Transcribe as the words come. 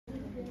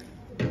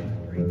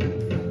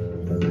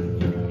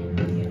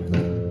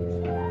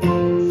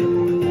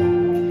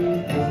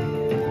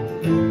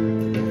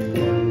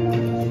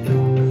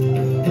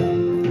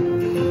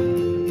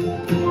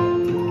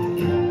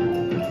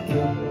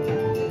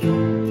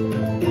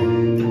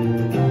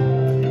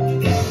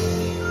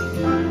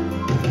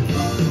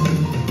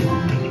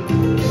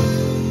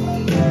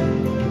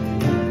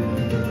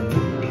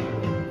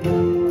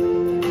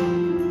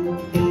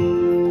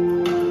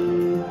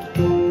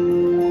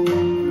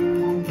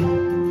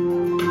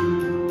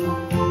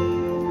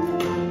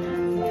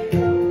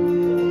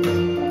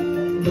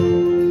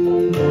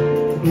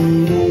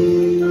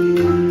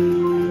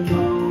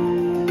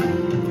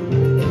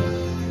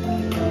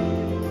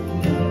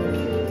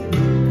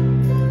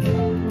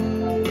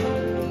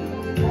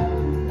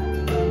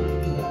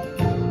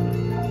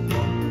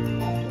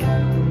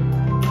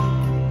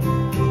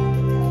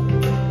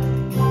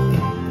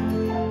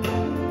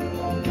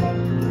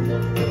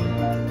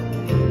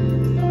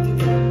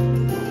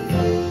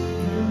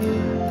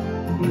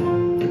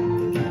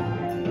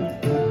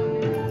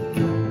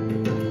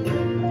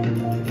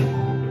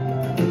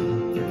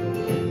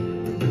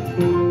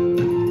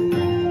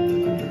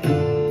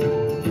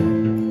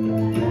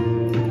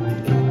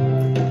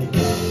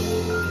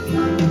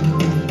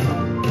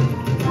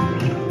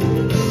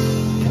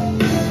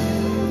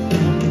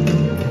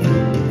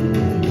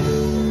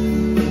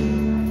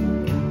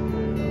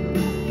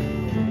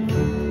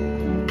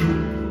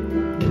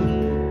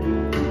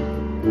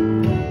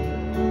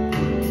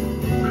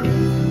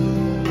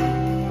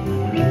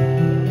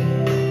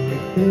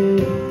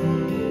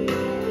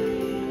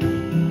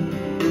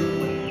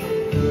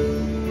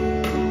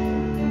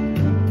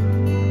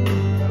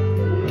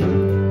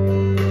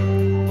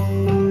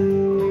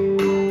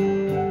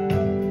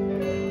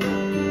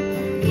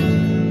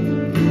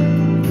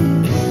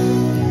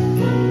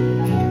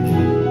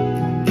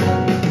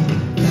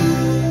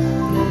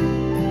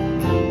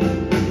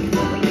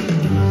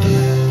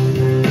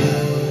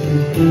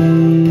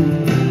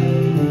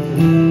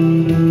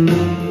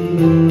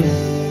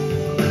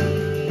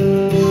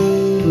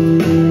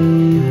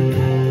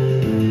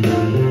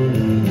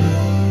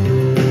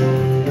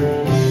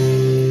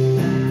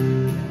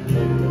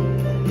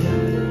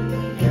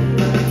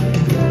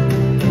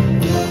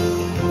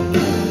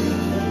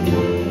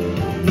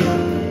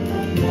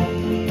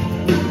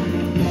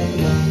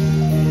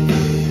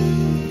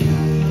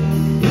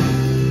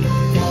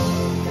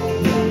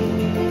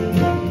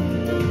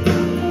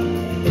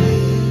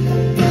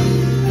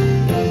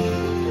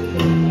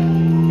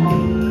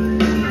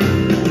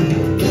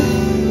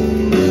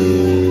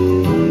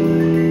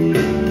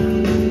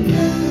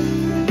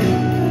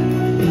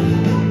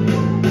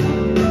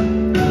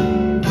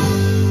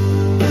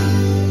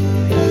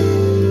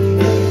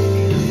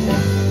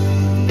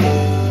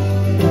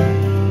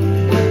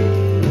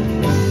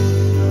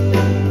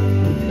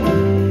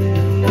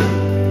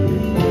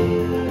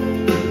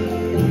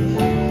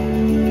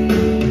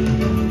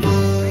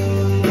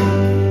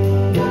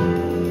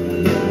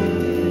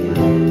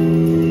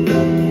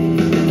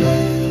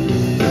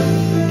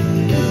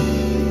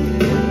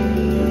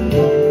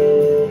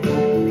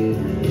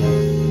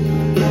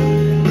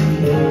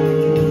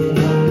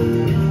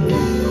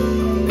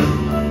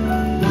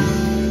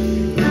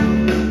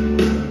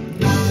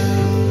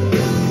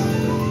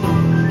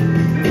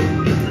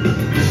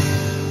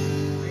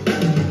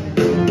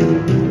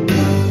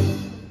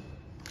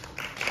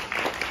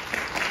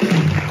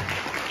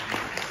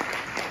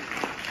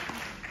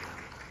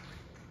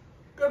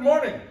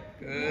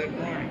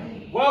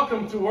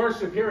to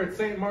worship here at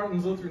St.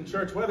 Martin's Lutheran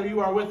Church. Whether you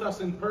are with us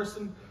in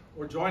person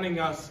or joining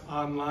us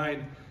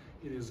online,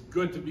 it is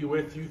good to be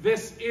with you.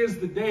 This is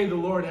the day the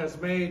Lord has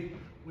made.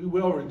 We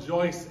will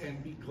rejoice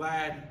and be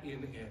glad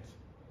in it.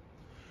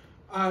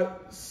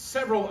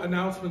 Several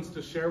announcements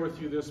to share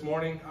with you this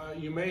morning.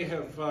 You may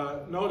have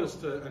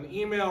noticed an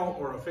email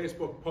or a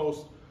Facebook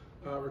post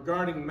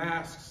regarding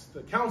masks.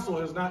 The council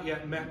has not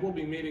yet met. We'll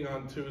be meeting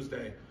on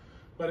Tuesday.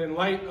 But in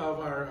light of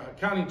our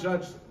county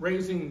judge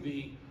raising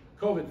the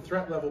COVID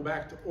threat level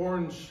back to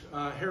orange,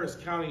 Harris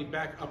County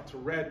back up to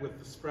red with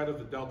the spread of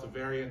the Delta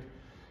variant,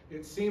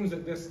 it seems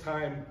at this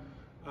time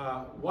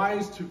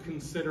wise to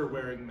consider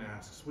wearing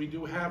masks. We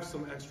do have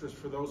some extras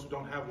for those who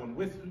don't have one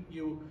with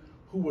you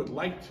who would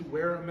like to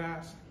wear a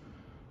mask.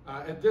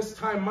 At this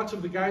time, much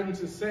of the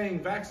guidance is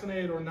saying,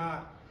 vaccinated or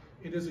not,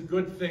 it is a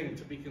good thing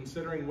to be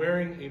considering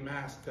wearing a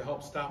mask to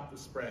help stop the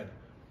spread.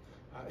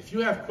 If you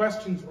have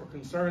questions or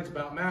concerns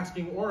about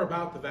masking or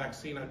about the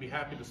vaccine, I'd be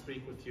happy to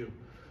speak with you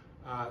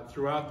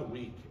throughout the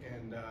week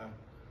and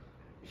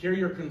hear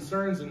your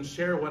concerns and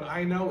share what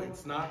I know.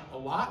 It's not a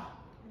lot,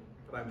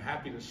 but I'm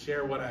happy to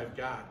share what I've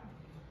got.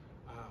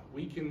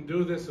 We can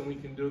do this and we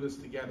can do this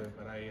together,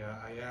 but I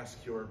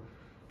ask your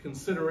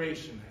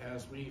consideration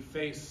as we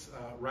face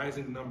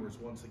rising numbers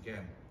once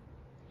again.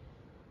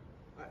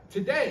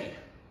 Today,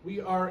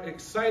 we are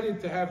excited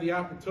to have the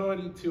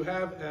opportunity to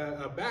have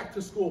a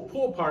back-to-school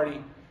pool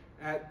party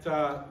at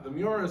the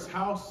Mura's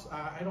house.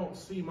 I don't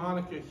see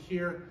Monica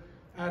here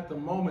at the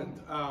moment.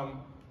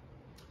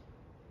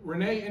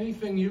 Renee,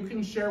 anything you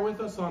can share with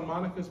us on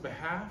Monica's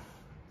behalf?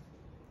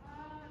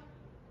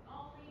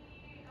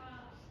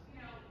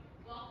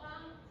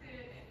 Welcome to,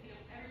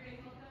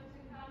 everybody's welcome to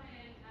come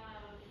and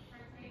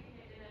partake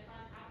in a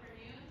fun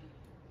afternoon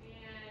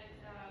and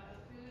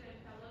food and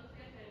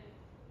fellowship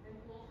and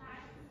pool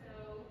time.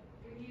 So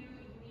if you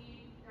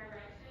need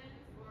directions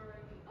or,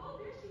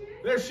 oh,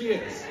 there she is. There she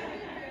is.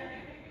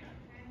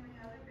 Family,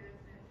 other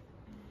business.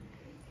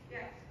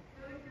 Yes,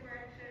 food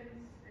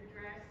directions,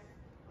 address,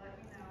 let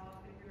me know.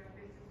 I'll give you a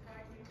business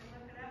card. You can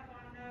look it up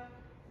on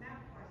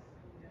MapQuest.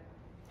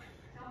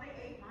 It's only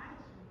 8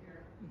 miles from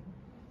here,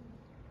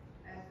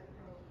 as the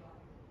pros go.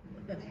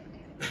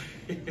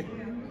 We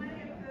have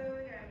plenty of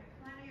food and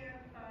plenty of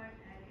fun,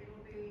 and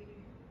it'll be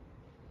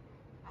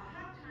a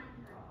hot time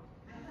for all.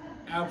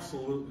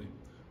 Absolutely.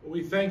 Well,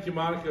 we thank you,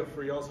 Monica,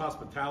 for y'all's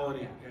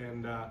hospitality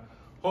and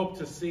hope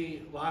to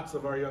see lots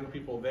of our young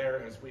people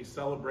there as we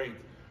celebrate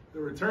the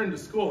return to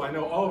school. I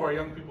know all of our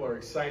young people are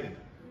excited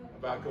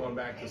about going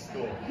back to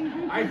school.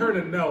 I heard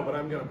a no, but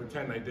I'm going to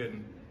pretend I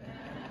didn't.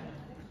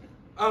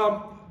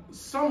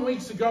 Some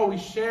weeks ago, we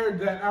shared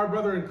that our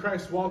brother in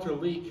Christ, Walter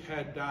Leake,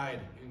 had died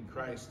in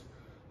Christ.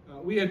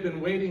 We had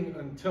been waiting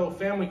until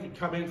family could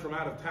come in from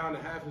out of town to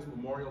have his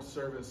memorial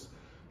service.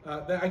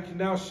 That I can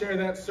now share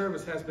that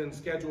service has been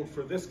scheduled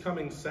for this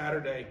coming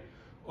Saturday,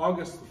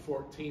 August the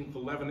 14th,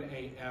 11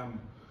 a.m.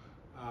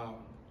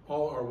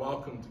 All are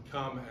welcome to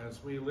come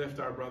as we lift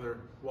our brother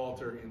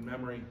Walter in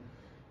memory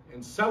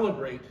and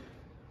celebrate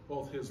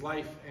both his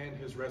life and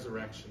his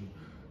resurrection.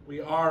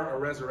 We are a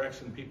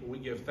resurrection people. We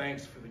give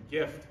thanks for the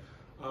gift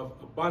of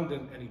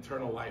abundant and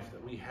eternal life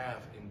that we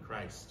have in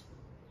Christ.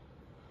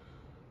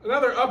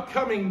 Another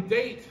upcoming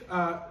date,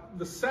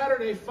 the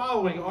Saturday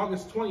following,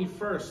 August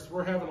 21st,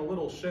 we're having a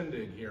little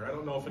shindig here. I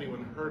don't know if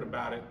anyone heard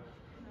about it.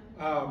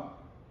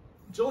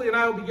 Julie and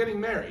I will be getting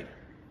married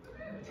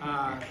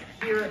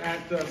here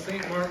at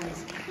St.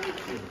 Martin's.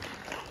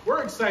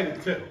 We're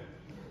excited too.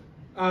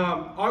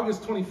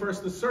 August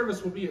 21st, the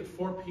service will be at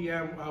 4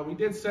 p.m. We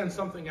did send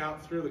something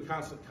out through the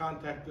Constant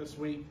Contact this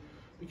week.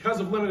 Because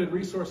of limited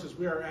resources,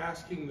 we are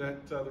asking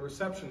that the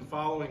reception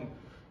following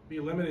be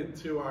limited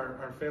to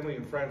our family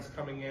and friends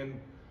coming in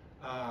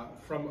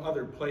from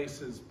other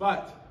places.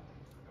 But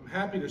I'm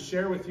happy to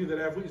share with you that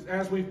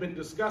as we've been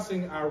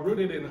discussing our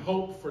Rooted in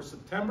Hope for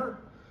September,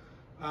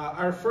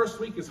 our first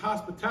week is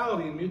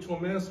hospitality, and Mutual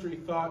Ministry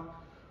thought,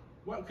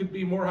 what could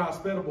be more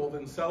hospitable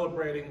than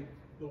celebrating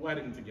the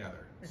wedding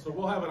together? So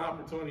we'll have an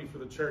opportunity for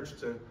the church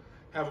to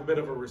have a bit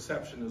of a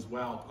reception as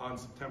well on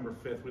September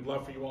 5th. We'd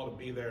love for you all to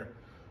be there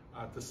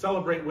to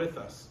celebrate with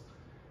us.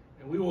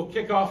 And we will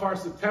kick off our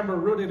September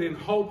Rooted in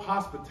Hope,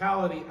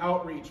 hospitality,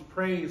 outreach,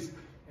 praise,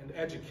 and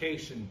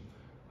education.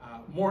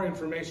 More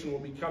information will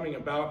be coming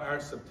about our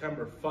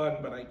September fun,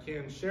 but I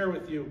can share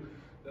with you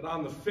that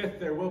on the 5th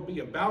there will be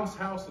a bounce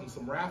house and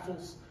some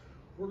raffles.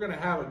 We're going to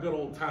have a good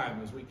old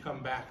time as we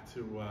come back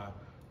to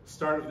the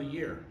start of the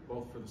year,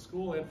 both for the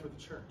school and for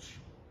the church.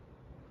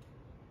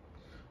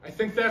 I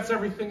think that's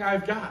everything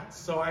I've got,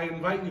 so I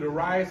invite you to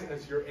rise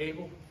as you're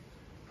able.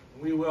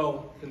 We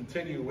will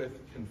continue with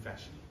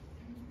confession.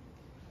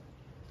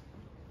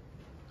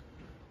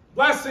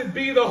 Blessed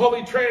be the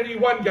Holy Trinity,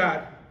 one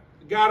God,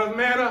 the God of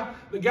manna,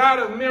 the God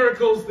of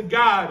miracles, the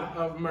God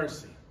of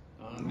mercy.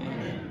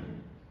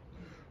 Amen.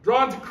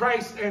 Drawn to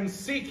Christ and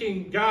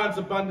seeking God's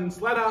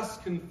abundance, let us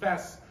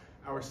confess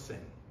our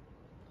sin.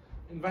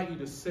 I invite you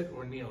to sit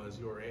or kneel as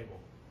you are able.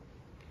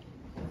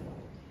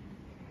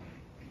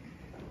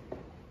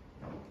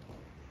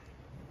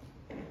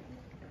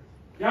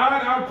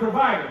 God, our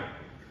provider,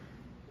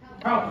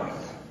 help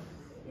us.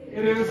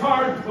 It is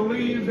hard to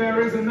believe there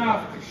is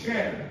enough to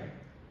share.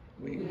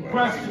 We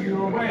question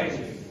your ways.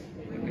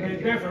 They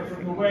differ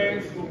from the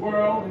ways of the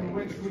world in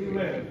which we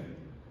live.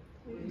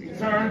 We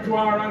turn to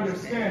our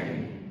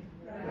understanding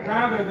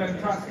rather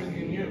than trusting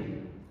in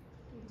you.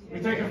 We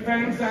take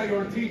offense at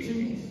your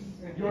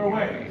teachings and your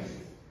ways.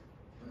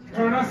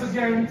 Turn us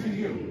again to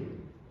you.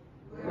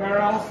 Where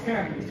else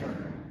can we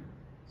turn?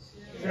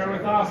 Share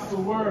with us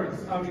the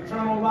words of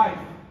eternal life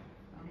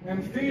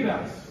and feed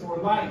us for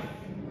life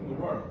in the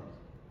world.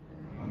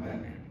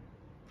 Amen.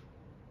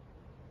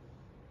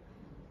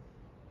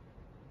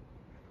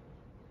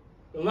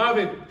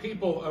 Beloved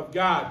people of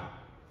God,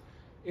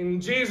 in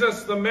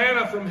Jesus, the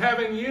manna from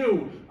heaven,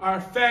 you are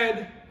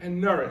fed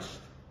and nourished.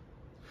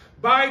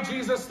 By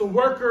Jesus, the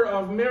worker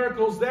of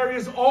miracles, there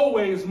is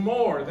always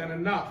more than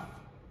enough.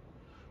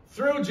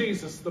 Through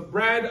Jesus, the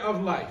bread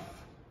of life,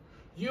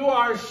 you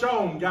are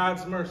shown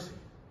God's mercy.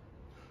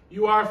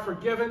 You are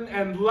forgiven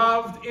and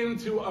loved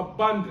into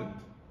abundant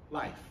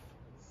life.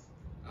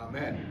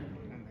 Amen.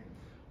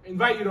 I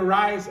invite you to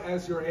rise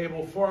as you're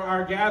able for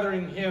our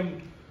gathering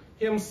hymn,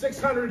 hymn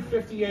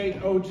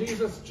 658, O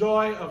Jesus,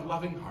 Joy of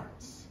Loving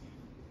Hearts.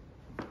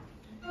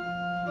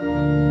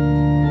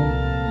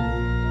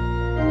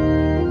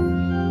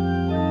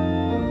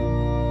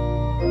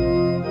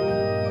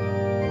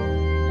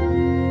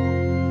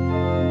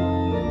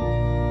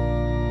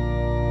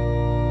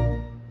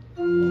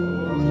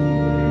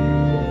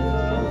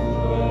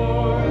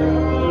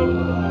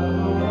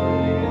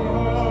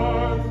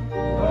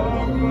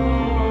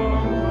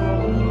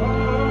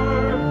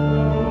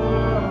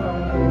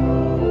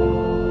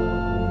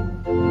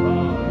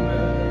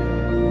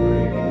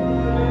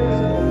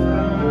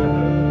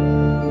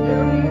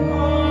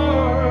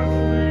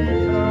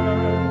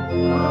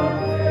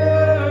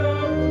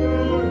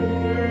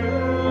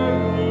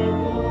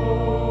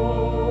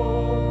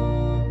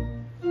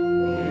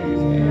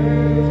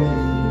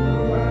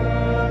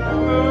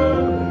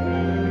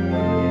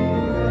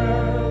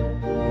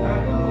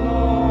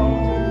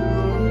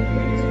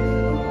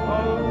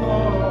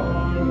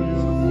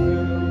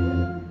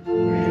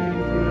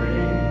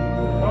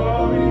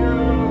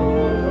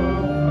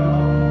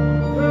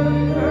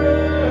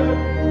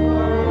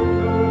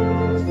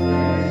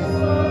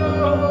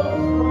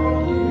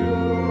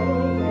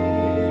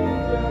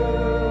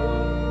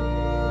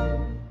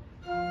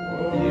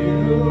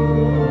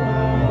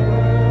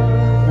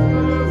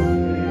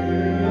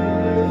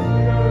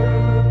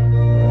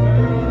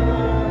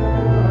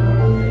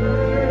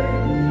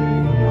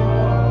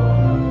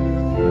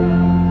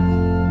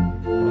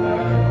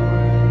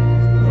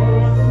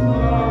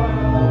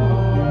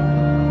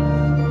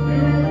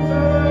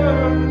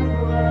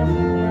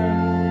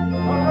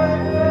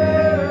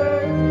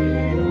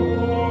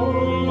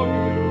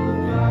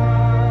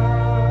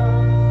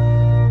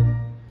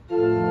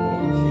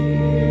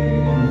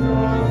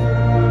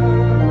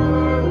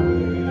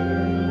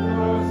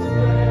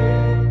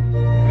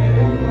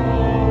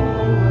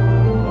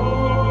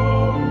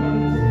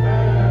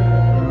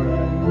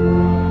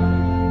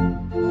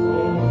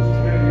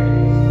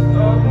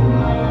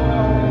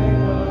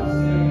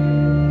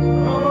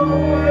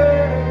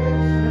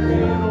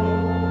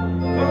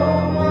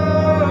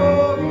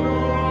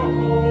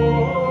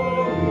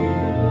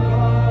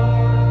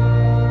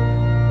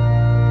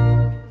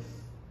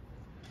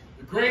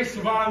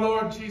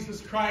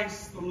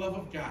 Christ, the love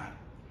of God,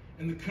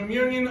 and the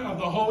communion of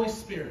the Holy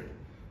Spirit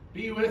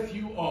be with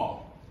you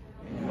all.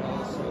 And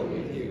also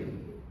with you.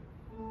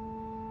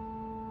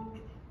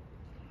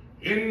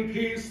 In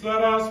peace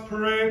let us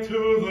pray to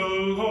the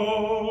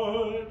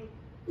Lord.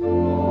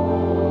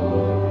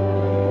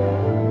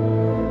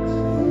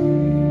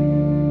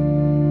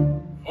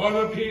 For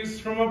the peace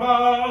from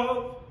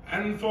above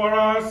and for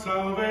our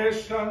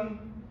salvation,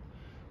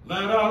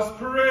 let us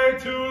pray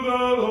to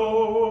the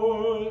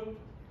Lord.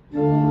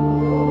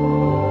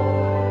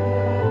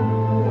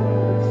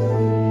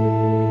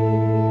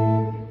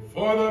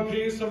 For the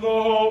peace of the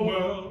whole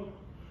world,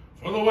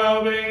 for the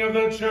well-being of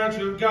the Church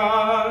of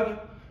God,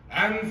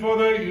 and for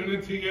the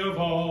unity of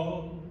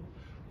all,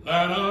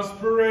 let us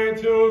pray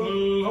to the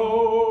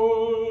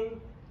Lord.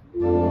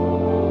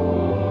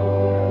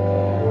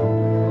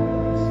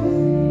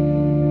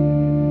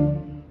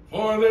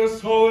 For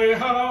this holy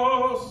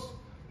house,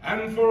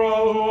 and for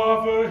all who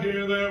offer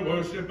here their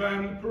worship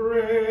and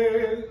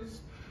praise,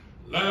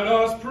 let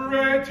us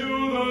pray to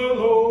the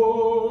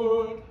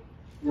Lord.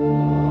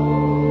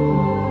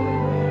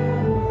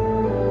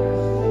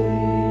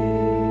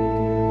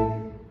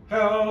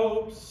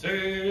 Help,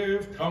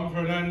 save,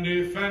 comfort, and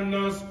defend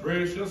us,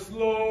 gracious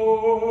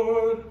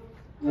Lord.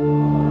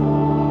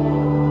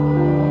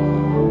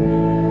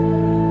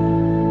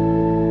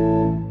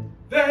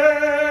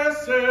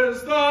 This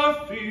is the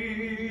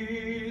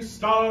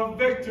feast of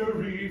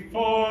victory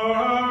for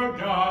our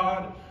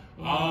God.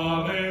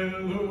 Alleluia.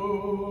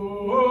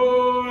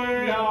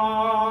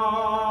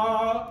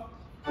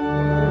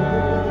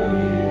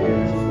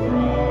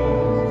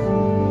 Christ,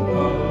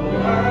 the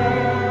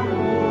Lamb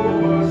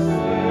who was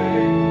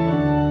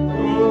slain,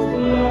 who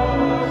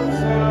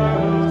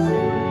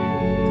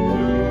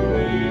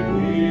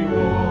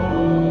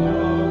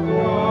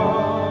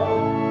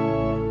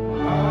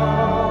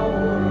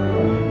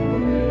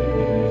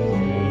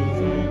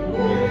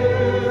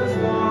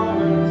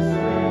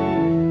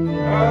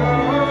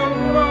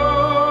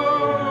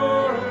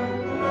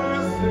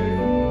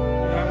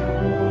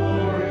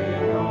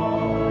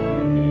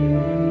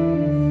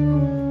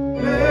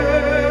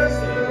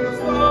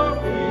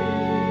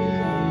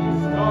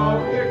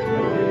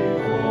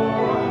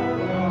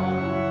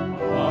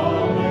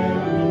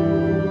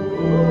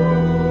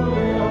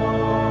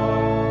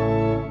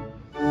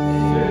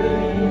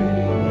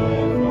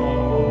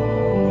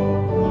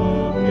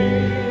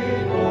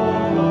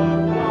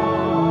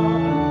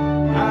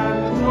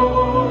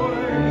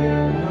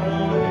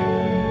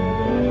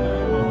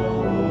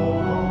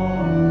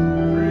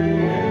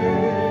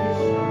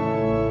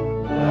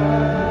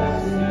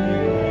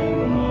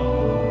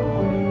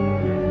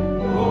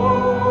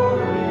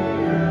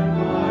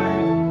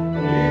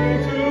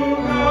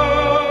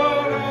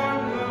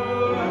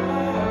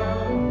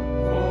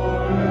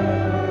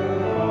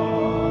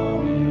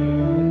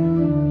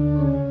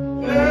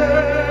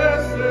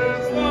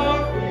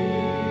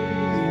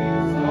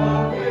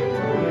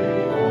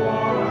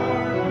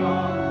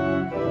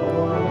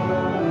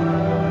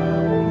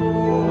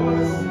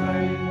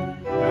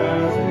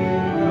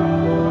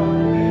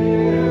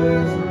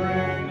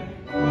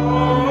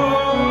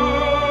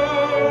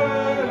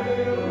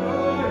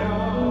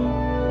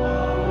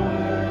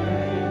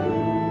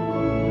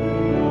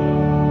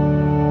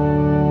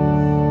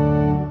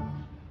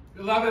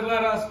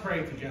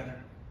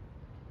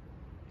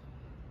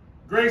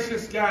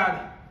Gracious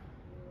God,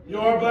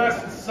 your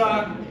blessed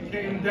Son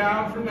came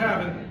down from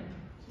heaven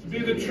to be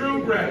the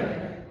true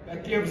bread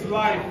that gives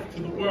life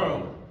to the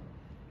world.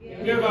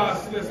 Give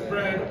us this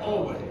bread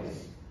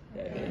always,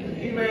 that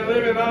he may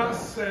live in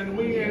us and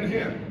we in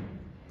him,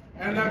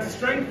 and that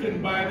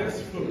strengthened by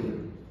this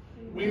food,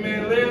 we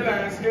may live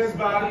as his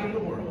body in the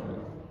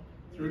world.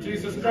 Through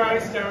Jesus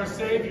Christ, our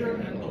Savior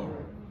and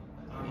Lord.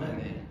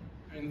 Amen.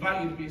 I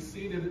invite you to be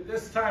seated. At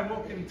this time,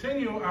 we'll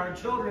continue our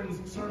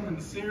children's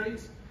sermon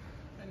series.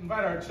 I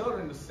invite our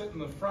children to sit in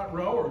the front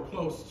row or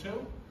close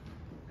to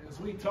as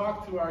we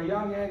talk to our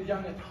young and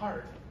young at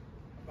heart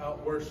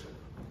about worship.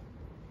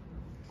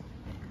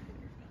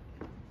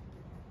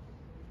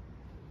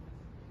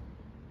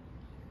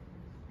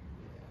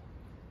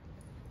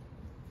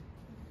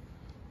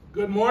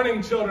 Good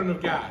morning, children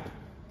of God.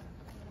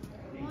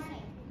 Good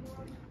morning.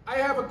 I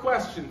have a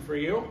question for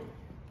you.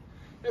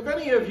 Have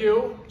any of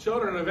you,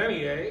 children of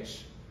any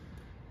age,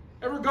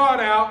 ever gone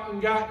out and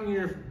gotten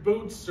your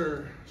boots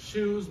or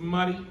shoes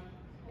muddy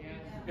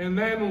and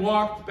then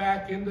walked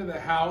back into the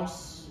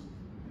house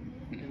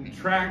and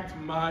tracked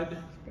mud?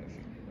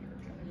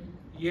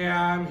 Yeah,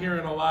 I'm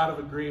hearing a lot of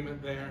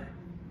agreement there.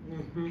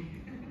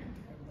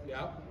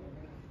 Yep.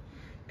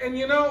 And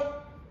you know,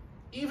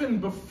 even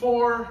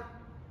before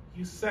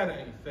you said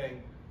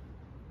anything,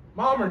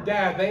 Mom or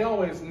Dad, they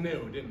always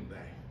knew, didn't they?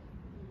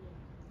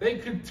 They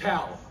could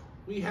tell.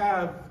 We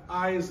have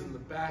eyes in the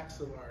backs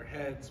of our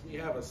heads. We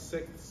have a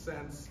sixth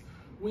sense.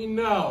 We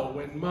know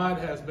when mud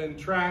has been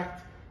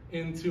tracked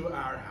into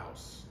our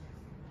house.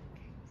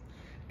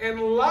 And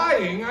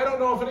lying, I don't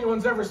know if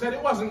anyone's ever said,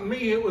 it wasn't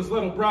me, it was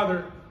little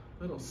brother,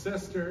 little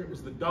sister, it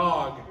was the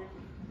dog.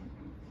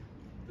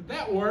 Did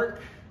that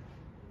work?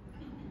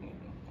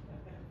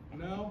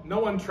 No? No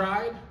one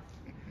tried?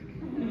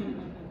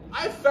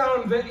 I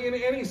found that in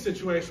any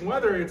situation,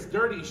 whether it's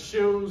dirty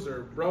shoes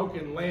or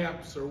broken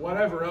lamps or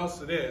whatever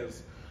else it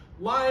is,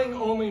 lying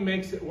only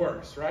makes it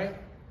worse, right?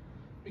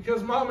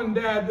 Because Mom and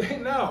Dad, they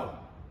know.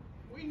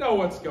 We know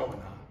what's going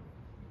on.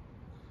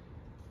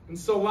 And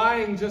so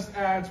lying just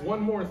adds one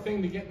more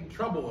thing to get in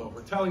trouble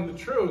over. Telling the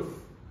truth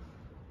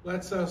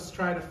lets us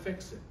try to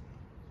fix it.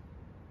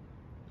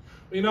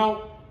 You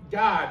know,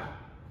 God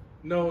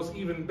knows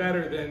even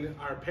better than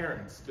our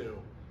parents do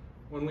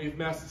when we've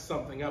messed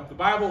something up. The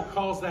Bible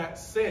calls that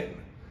sin,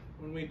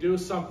 when we do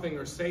something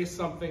or say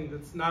something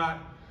that's not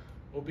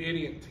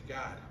obedient to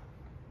God.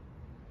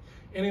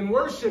 And in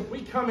worship,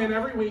 we come in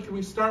every week and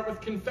we start with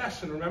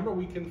confession. Remember,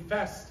 we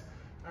confessed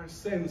our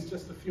sins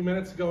just a few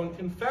minutes ago. And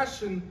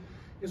confession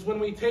is when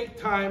we take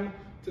time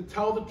to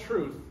tell the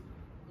truth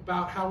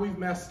about how we've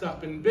messed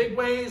up in big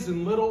ways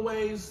and little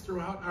ways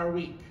throughout our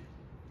week.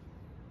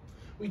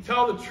 We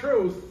tell the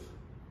truth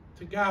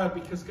to God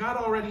because God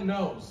already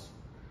knows.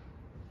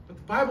 But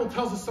the Bible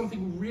tells us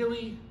something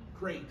really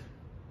great.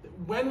 That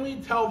when we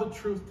tell the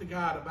truth to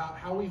God about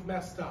how we've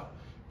messed up,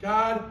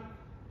 God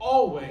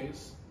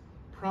always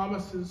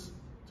promises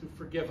to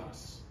forgive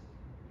us.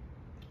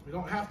 We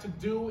don't have to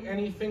do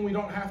anything. We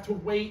don't have to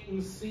wait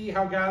and see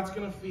how God's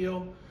going to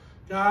feel.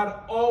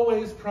 God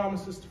always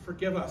promises to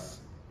forgive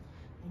us.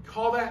 We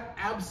call that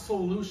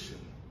absolution.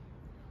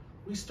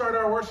 We start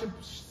our worship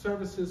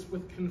services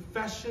with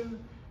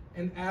confession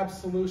and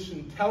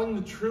absolution, telling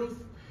the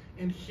truth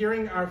and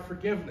hearing our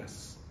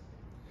forgiveness.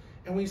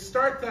 And we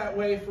start that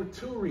way for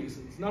two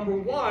reasons. Number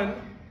one,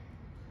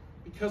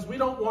 because we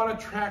don't want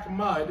to track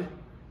mud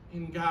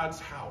in God's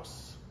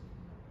house.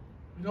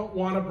 We don't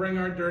want to bring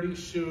our dirty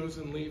shoes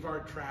and leave our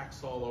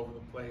tracks all over the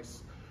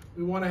place.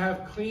 We want to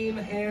have clean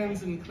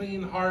hands and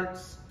clean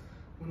hearts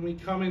when we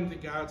come into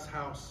God's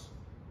house.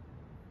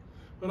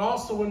 But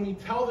also when we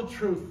tell the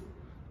truth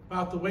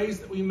about the ways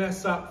that we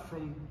mess up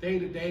from day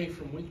to day,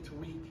 from week to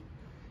week,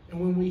 and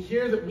when we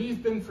hear that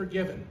we've been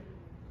forgiven,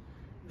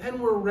 then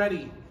we're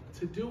ready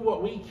to do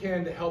what we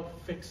can to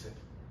help fix it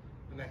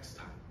the next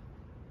time.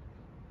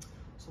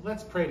 So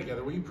let's pray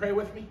together. Will you pray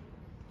with me?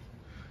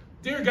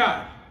 Dear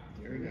God,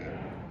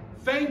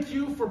 thank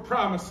you for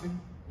promising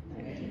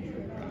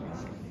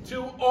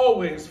to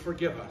always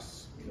forgive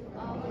us.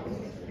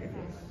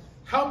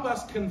 Help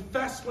us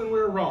confess when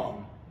we're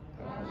wrong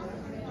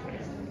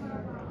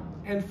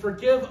and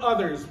forgive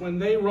others when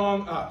they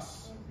wrong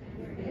us.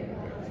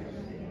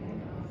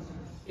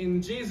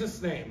 In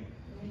Jesus' name,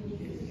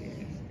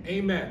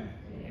 amen.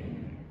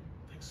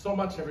 Thanks so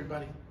much,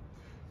 everybody.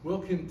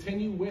 We'll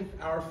continue with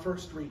our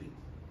first reading.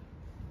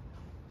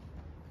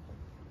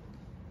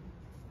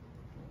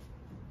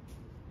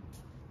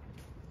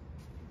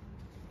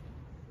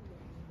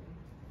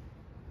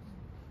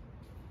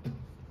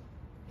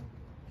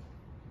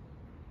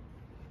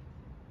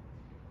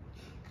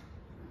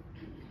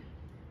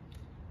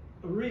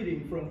 A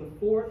reading from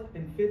the 4th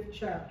and 5th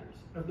chapters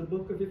of the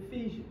book of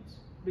Ephesians,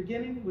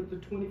 beginning with the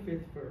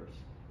 25th verse.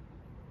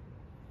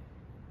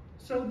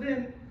 So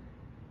then,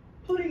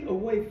 putting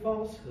away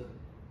falsehood,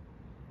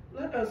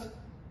 let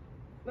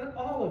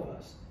all of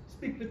us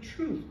speak the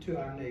truth to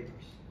our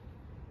neighbors,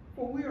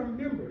 for we are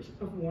members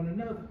of one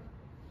another.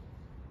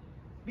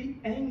 Be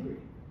angry,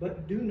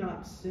 but do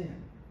not sin.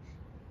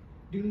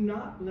 Do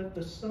not let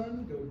the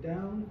sun go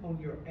down on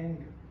your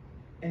anger,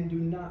 and do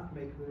not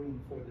make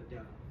room for the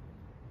devil.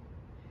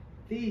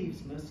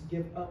 Thieves must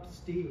give up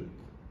stealing.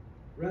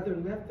 Rather,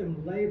 let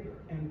them labor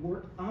and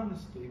work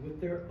honestly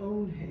with their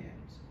own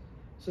hands,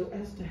 so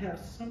as to have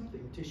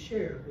something to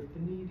share with the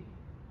needy.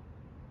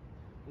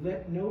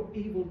 Let no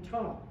evil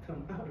talk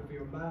come out of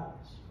your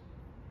mouths,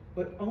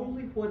 but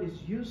only what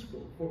is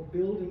useful for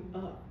building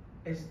up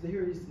as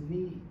there is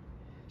need,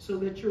 so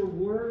that your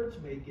words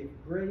may give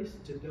grace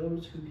to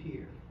those who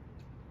hear.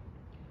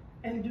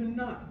 And do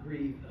not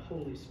grieve the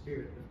Holy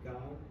Spirit of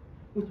God,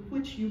 with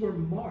which you were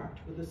marked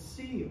with a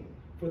seal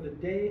for the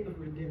day of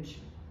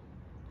redemption.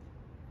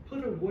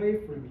 Put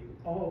away from you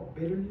all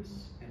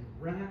bitterness and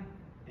wrath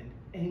and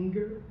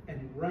anger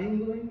and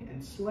wrangling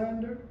and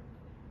slander,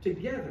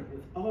 together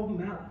with all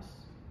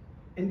malice.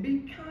 And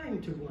be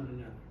kind to one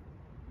another,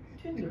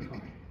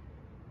 tenderhearted,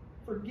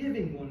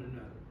 forgiving one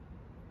another,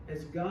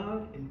 as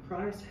God in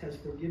Christ has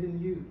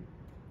forgiven you.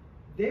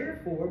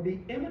 Therefore,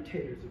 be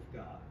imitators of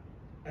God,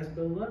 as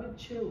beloved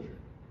children,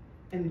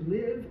 and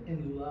live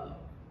in love,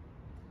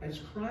 as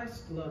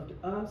Christ loved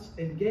us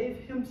and gave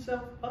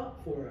himself up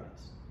for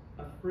us,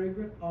 a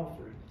fragrant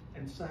offering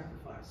and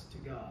sacrifice to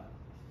God.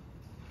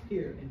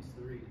 Here ends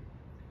the reading.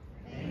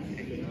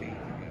 Thanks be to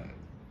God.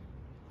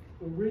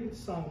 We'll read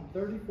Psalm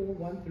 34,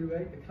 1 through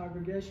 8. The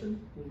congregation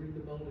will read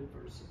the bolded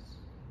verses.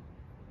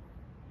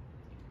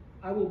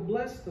 I will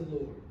bless the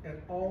Lord at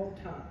all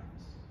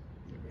times.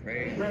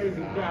 Praise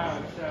of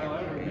God shall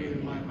ever be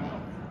in my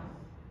mouth.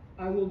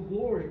 I will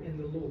glory in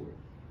the Lord.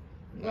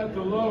 Let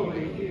the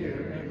lowly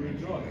hear and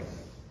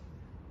rejoice.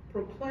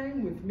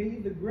 Proclaim with me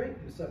the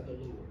greatness of the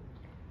Lord.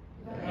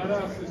 Let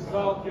us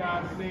exalt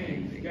God's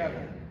name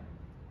together.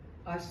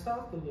 I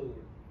sought the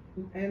Lord,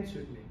 who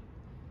answered me.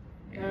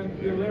 And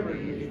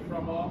delivered me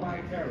from all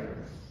my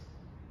terrors.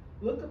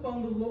 Look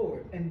upon the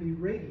Lord and be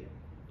radiant.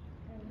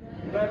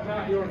 Let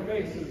not your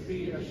faces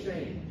be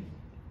ashamed.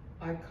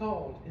 I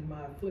called in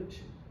my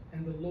affliction,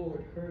 and the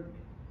Lord heard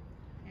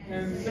me.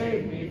 And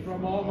saved me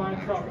from all my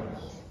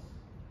troubles.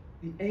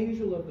 The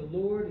angel of the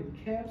Lord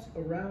encamps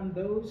around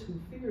those who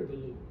fear the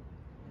Lord.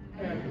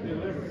 And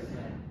delivers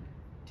them.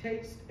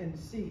 Taste and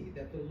see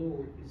that the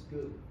Lord is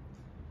good.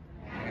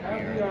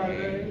 Happy are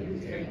they who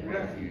take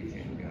refuge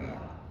in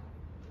God.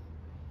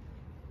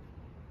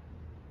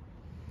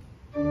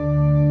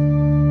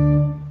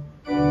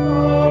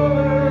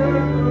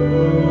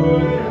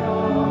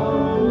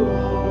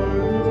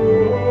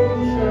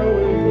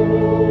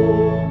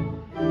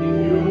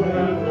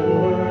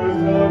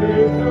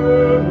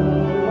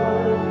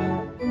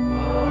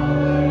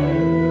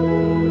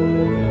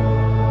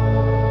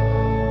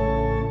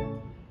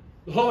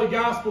 The Holy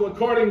Gospel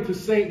according to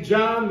St.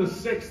 John, the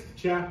 6th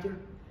chapter.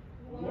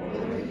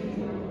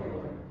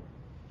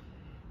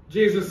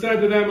 Jesus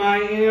said to them, I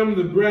am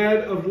the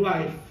bread of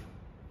life.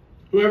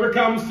 Whoever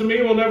comes to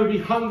me will never be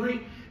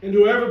hungry, and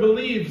whoever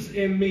believes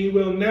in me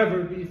will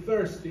never be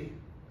thirsty.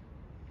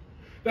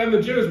 Then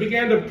the Jews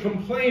began to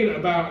complain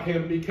about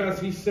him because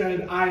he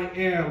said, I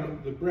am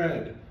the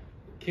bread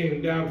that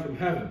came down from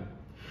heaven.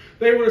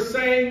 They were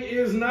saying,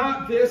 is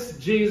not this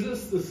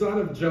Jesus, the son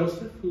of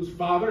Joseph, whose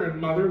father and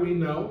mother we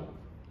know?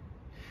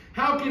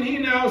 How can he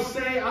now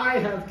say, I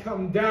have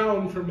come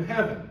down from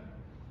heaven?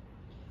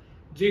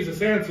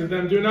 Jesus answered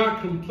them, do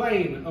not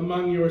complain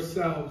among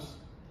yourselves.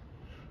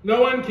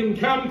 No one can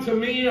come to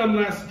me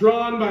unless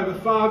drawn by the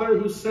Father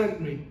who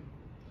sent me.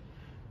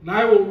 And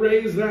I will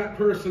raise that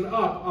person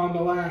up on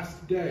the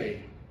last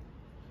day.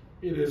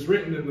 It is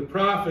written in the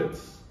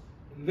prophets,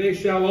 and they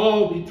shall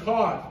all be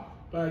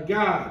taught by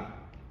God.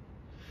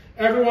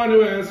 Everyone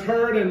who has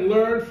heard and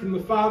learned from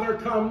the Father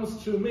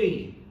comes to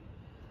me.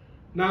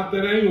 Not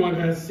that anyone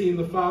has seen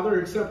the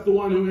Father except the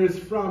one who is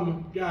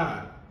from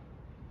God.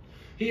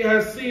 He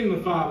has seen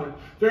the Father.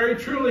 Very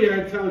truly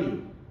I tell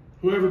you,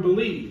 whoever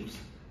believes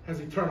has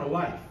eternal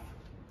life.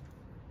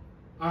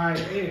 I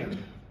am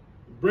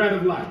the bread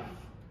of life.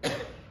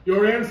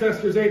 Your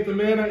ancestors ate the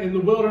manna in the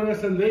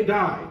wilderness and they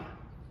died.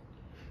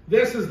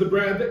 This is the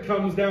bread that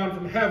comes down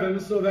from heaven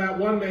so that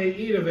one may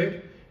eat of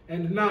it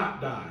and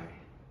not die.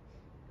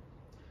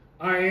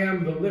 I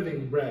am the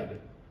living bread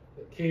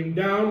that came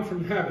down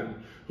from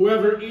heaven.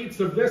 Whoever eats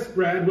of this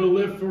bread will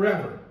live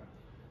forever.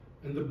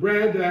 And the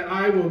bread that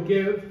I will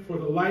give for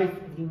the life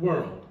of the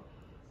world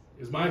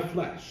is my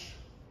flesh.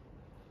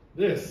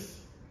 This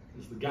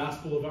is the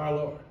gospel of our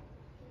Lord.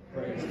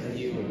 Praise to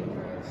you,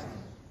 Christ.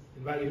 I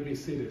invite you to be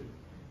seated.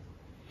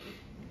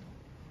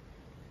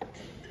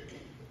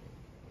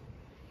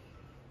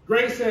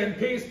 Grace and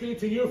peace be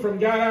to you from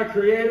God our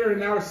Creator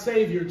and our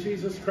Savior,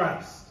 Jesus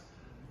Christ.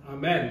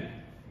 Amen.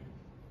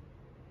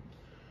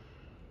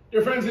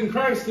 Dear friends in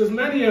Christ, as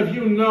many of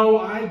you know,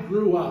 I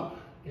grew up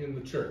in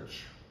the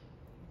church.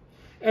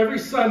 Every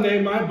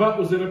Sunday, my butt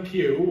was in a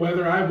pew,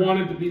 whether I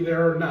wanted to be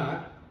there or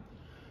not,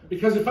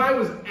 because if I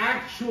was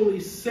actually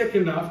sick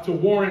enough to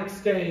warrant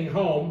staying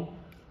home,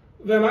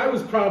 then I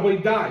was probably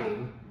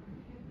dying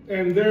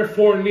and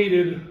therefore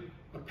needed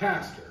a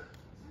pastor.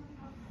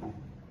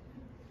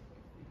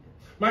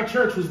 My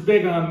church was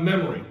big on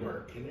memory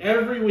work, and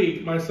every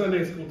week my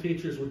Sunday school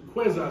teachers would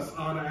quiz us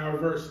on our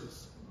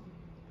verses.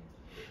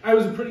 I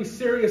was a pretty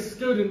serious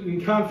student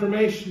in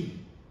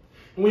confirmation,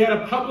 and we had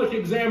a public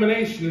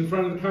examination in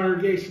front of the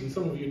congregation.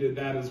 Some of you did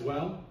that as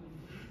well.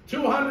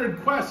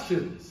 200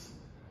 questions.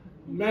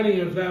 Many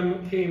of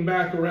them came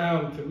back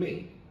around to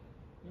me.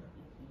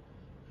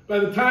 By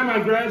the time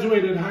I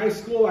graduated high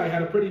school, I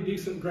had a pretty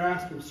decent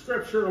grasp of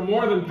Scripture, a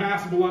more than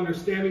passable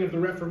understanding of the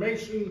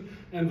Reformation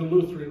and the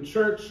Lutheran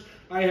Church.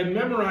 I had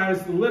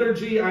memorized the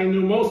liturgy, I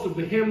knew most of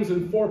the hymns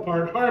in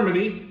 4-part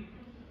harmony,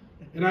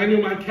 and I knew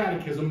my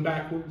catechism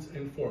backwards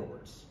and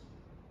forwards.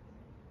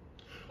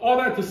 All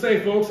that to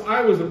say, folks,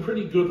 I was a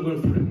pretty good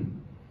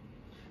Lutheran.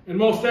 And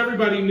most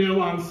everybody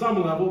knew on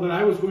some level that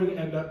I was going to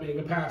end up being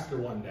a pastor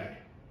one day.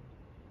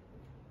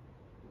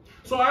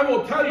 So I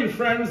will tell you,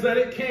 friends, that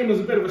it came as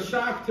a bit of a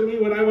shock to me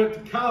when I went to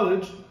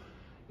college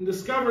and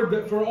discovered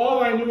that for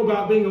all I knew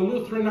about being a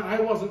Lutheran,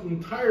 I wasn't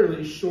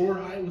entirely sure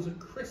I was a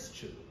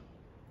Christian.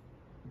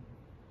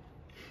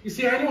 You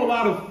see, I knew a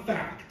lot of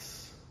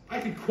facts. I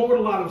could quote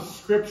a lot of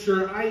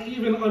Scripture. I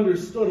even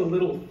understood a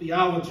little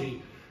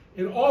theology.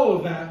 And all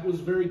of that was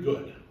very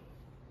good.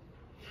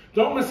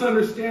 Don't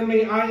misunderstand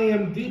me. I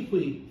am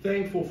deeply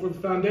thankful for the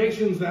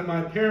foundations that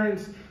my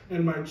parents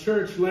and my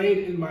church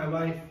laid in my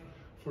life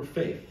for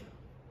faith.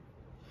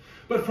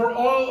 But for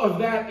all of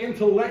that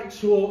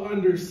intellectual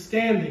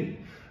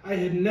understanding, I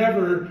had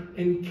never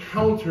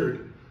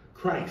encountered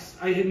Christ.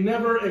 I had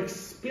never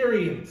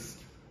experienced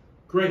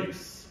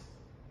grace.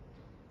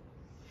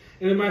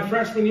 And in my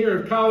freshman year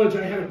of college,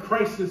 I had a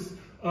crisis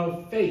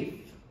of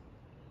faith.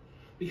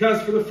 Because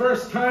for the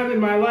first time in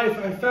my life,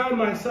 I found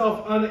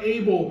myself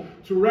unable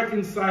to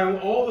reconcile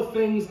all the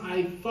things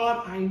I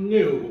thought I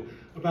knew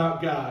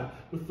about God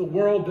with the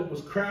world that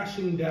was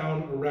crashing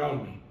down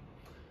around me.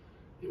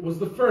 It was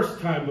the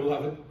first time,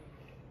 beloved.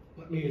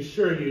 Let me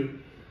assure you,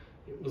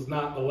 it was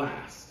not the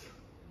last.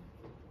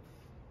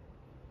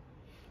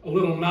 A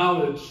little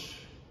knowledge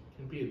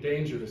can be a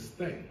dangerous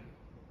thing.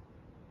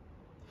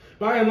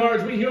 By and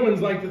large, we humans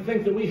like to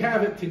think that we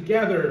have it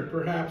together,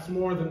 perhaps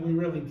more than we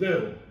really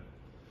do.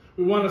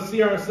 We want to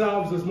see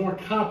ourselves as more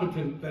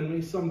competent than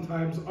we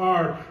sometimes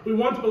are. We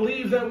want to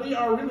believe that we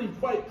are really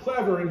quite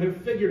clever and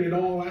have figured it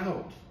all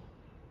out.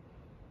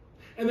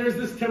 And there's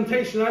this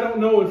temptation, I don't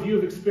know if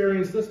you've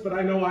experienced this, but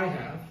I know I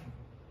have,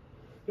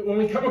 that when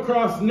we come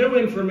across new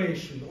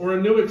information or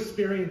a new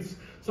experience,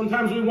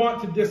 sometimes we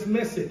want to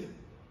dismiss it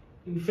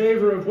in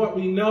favor of what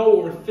we know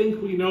or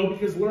think we know,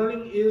 because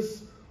learning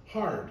is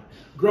hard.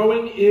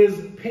 Growing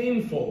is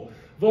painful.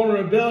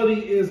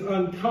 Vulnerability is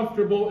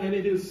uncomfortable, and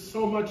it is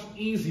so much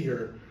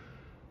easier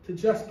to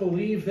just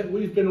believe that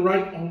we've been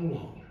right all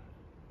along.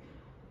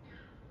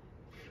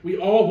 We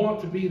all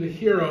want to be the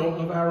hero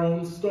of our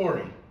own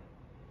story.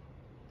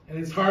 And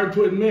it's hard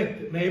to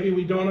admit that maybe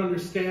we don't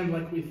understand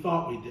like we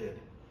thought we did.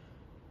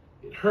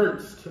 It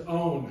hurts to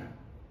own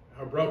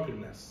our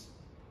brokenness.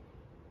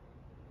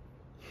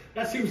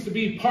 That seems to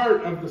be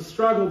part of the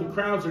struggle the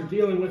crowds are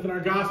dealing with in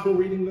our gospel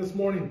reading this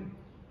morning.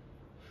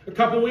 A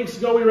couple weeks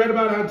ago, we read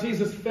about how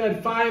Jesus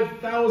fed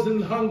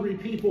 5,000 hungry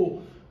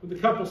people with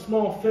a couple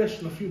small fish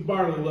and a few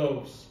barley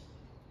loaves.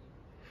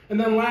 And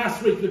then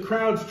last week, the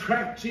crowds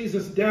tracked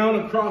Jesus down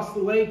across the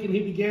lake, and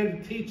he began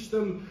to teach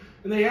them,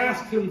 and they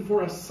asked him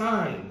for a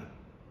sign.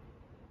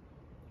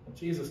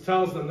 Jesus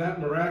tells them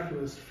that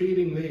miraculous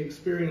feeding they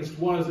experienced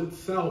was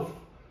itself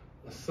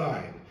a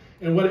sign.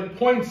 And what it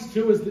points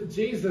to is that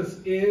Jesus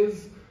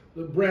is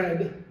the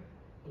bread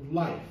of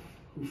life,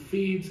 who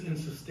feeds and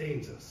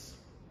sustains us.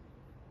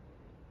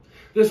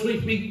 This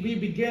week we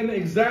begin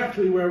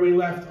exactly where we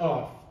left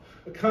off.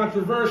 A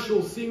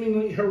controversial,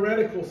 seemingly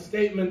heretical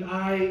statement,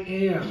 I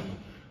am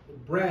the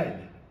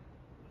bread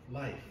of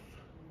life.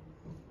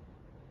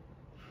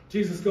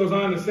 Jesus goes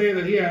on to say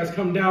that he has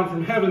come down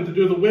from heaven to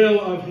do the will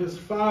of his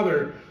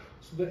Father,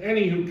 so that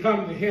any who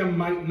come to him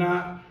might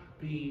not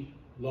be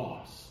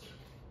lost.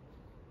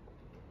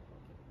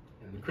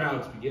 And the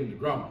crowds begin to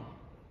grumble.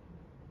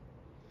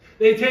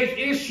 They take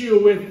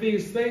issue with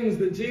these things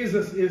that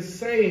Jesus is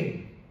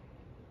saying.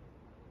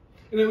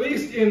 And at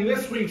least in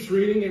this week's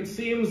reading, it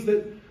seems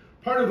that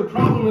part of the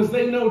problem is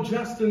they know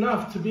just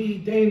enough to be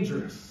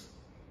dangerous.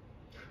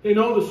 They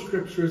know the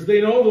Scriptures,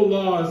 they know the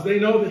laws, they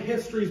know the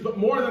histories, but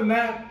more than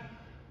that,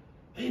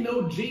 they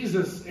know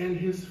Jesus and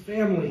his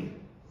family.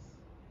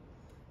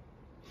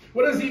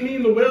 What does he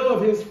mean, the will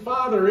of his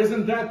Father?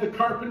 Isn't that the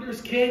carpenter's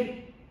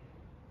kid?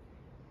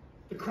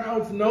 The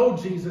crowds know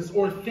Jesus,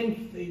 or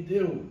think they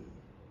do.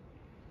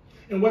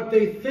 And what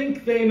they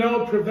think they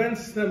know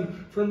prevents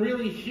them from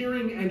really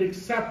hearing and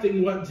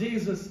accepting what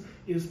Jesus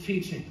is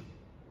teaching.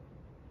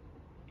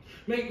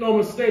 Make no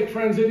mistake,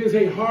 friends, it is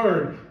a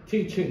hard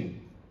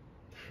teaching.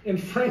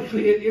 And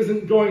frankly, it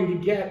isn't going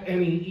to get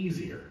any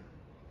easier.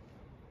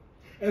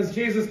 As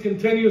Jesus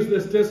continues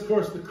this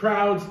discourse, the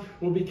crowds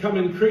will become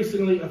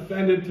increasingly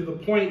offended to the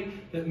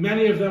point that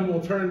many of them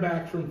will turn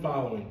back from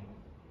following.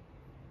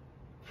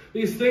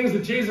 These things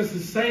that Jesus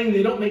is saying,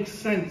 they don't make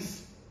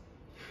sense.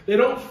 They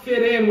don't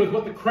fit in with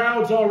what the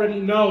crowds already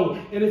know.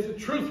 And if the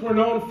truth were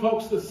known,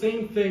 folks, the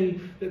same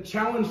thing that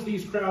challenged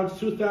these crowds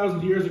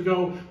 2,000 years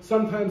ago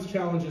sometimes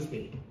challenges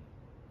me.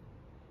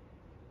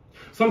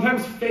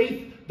 Sometimes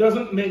faith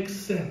doesn't make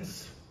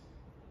sense.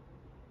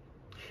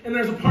 And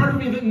there's a part of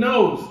me that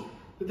knows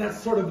that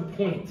that's sort of the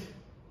point.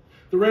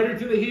 The writer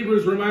to the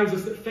Hebrews reminds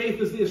us that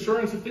faith is the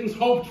assurance of things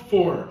hoped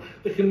for,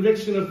 the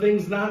conviction of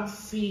things not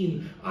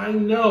seen. I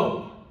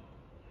know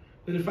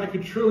that if I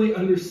could truly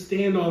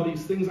understand all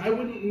these things, I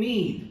wouldn't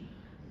need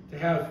to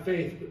have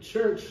faith. But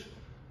church,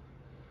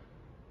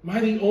 am I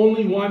the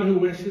only one who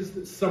wishes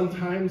that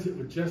sometimes it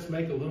would just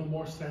make a little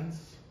more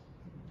sense?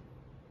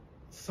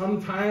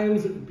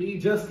 Sometimes it would be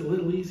just a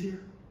little easier?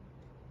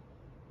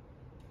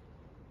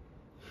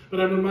 But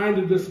I'm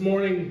reminded this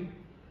morning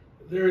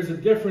there is a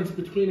difference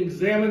between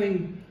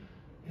examining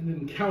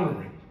and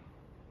encountering.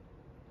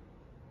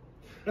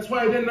 That's why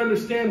I didn't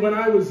understand when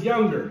I was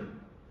younger.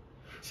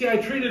 See, I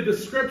treated the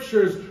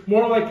scriptures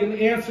more like an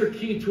answer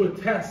key to a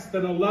test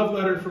than a love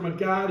letter from a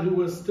God who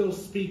was still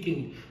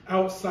speaking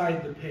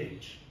outside the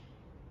page.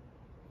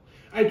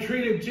 I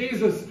treated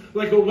Jesus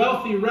like a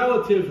wealthy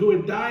relative who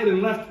had died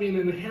and left me an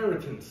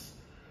inheritance,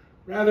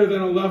 rather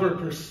than a lover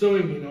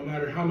pursuing me no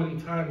matter how many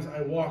times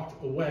I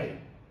walked away.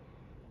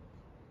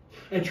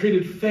 I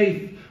treated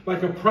faith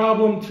like a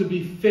problem to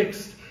be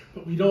fixed,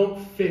 but we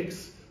don't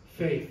fix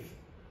faith.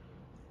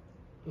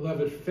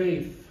 Beloved,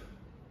 faith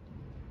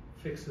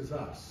fixes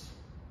us.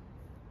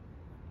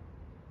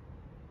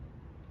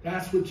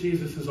 That's what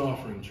Jesus is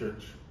offering,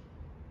 church.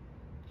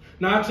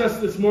 Not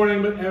just this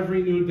morning, but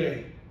every new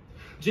day.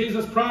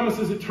 Jesus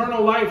promises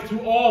eternal life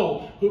to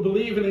all who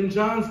believe, and in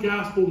John's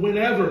gospel,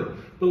 whenever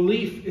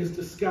belief is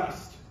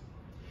discussed,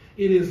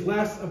 it is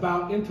less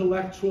about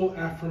intellectual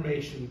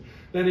affirmation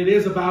than it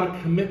is about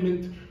a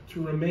commitment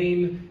to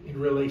remain in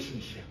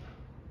relationship.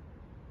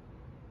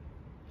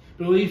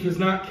 Belief is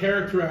not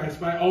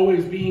characterized by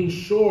always being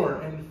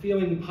sure and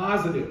feeling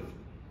positive,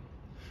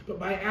 but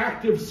by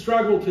active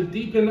struggle to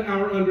deepen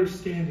our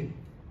understanding.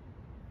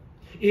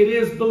 It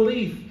is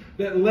belief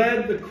that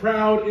led the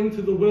crowd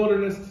into the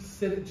wilderness to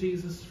sit at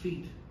Jesus'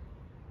 feet.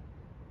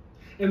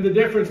 And the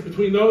difference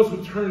between those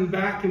who turn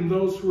back and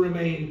those who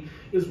remain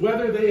is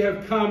whether they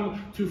have come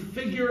to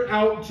figure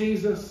out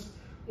Jesus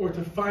or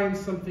to find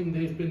something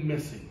they've been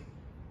missing.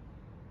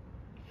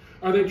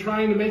 Are they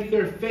trying to make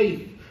their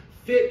faith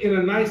fit in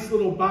a nice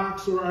little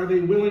box, or are they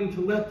willing to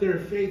let their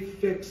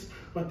faith fix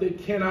what they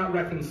cannot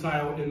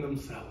reconcile in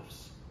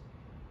themselves?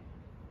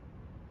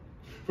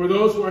 For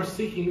those who are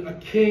seeking a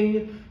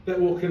king that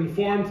will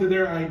conform to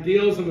their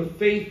ideals and a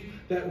faith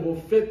that will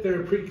fit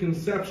their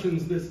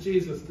preconceptions, this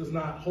Jesus does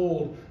not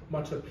hold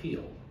much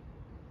appeal.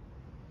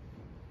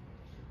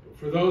 But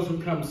for those who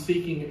come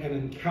seeking an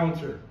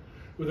encounter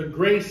with a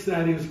grace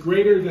that is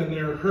greater than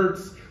their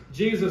hurts,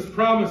 Jesus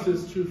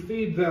promises to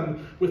feed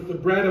them with the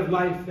bread of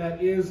life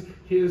that is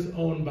his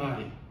own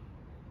body.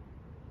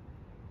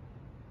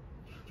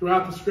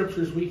 Throughout the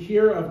scriptures, we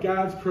hear of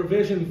God's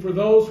provision for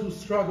those who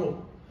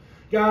struggle.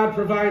 God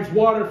provides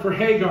water for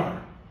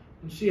Hagar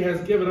when she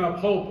has given up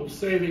hope of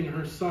saving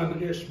her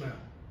son Ishmael.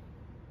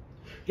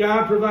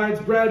 God provides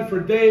bread for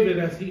David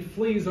as he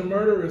flees a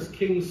murderous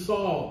King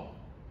Saul.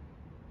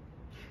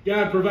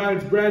 God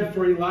provides bread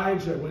for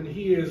Elijah when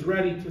he is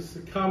ready to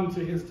succumb to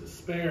his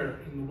despair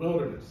in the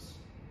wilderness.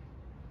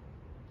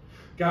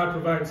 God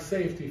provides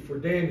safety for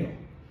Daniel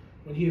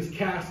when he is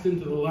cast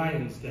into the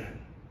lion's den.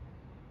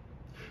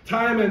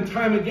 Time and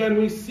time again,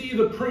 we see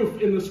the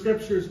proof in the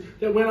scriptures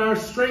that when our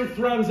strength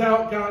runs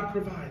out, God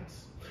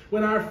provides.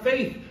 When our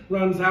faith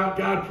runs out,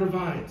 God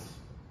provides.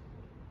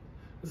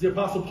 As the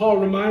Apostle Paul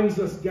reminds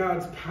us,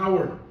 God's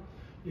power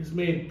is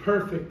made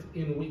perfect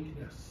in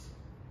weakness.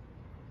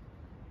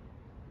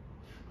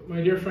 But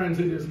my dear friends,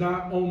 it is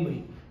not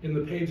only in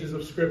the pages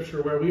of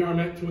Scripture where we are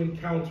meant to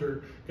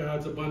encounter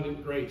God's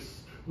abundant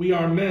grace. We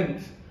are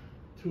meant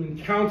to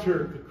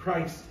encounter the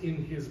Christ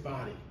in his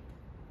body,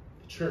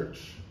 the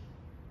church.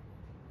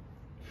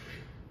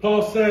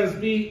 Paul says,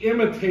 be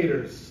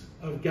imitators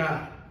of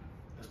God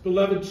as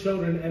beloved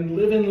children and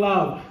live in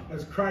love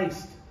as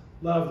Christ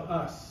loved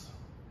us.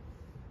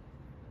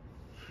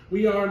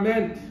 We are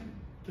meant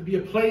to be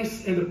a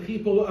place and a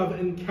people of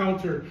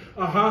encounter,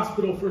 a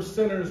hospital for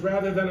sinners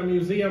rather than a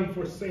museum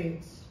for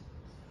saints.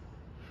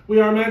 We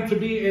are meant to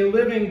be a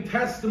living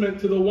testament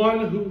to the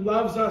one who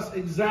loves us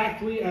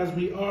exactly as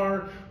we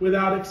are,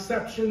 without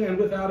exception and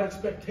without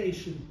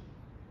expectation.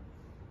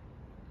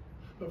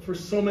 But for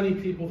so many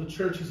people, the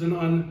church is an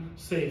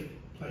unsafe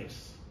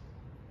place.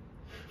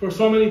 For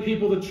so many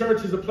people, the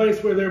church is a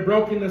place where their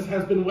brokenness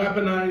has been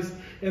weaponized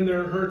and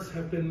their hurts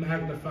have been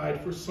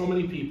magnified. For so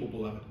many people,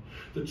 beloved,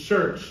 the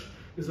church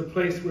is a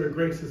place where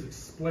grace is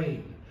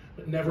explained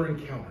but never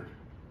encountered.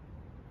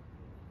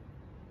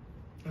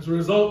 As a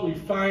result, we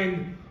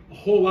find a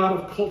whole lot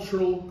of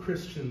cultural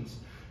Christians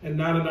and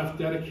not enough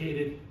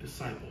dedicated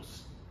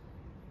disciples.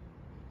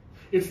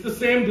 It's the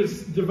same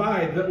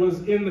divide that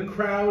was in the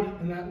crowd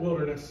in that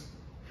wilderness.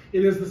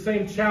 It is the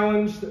same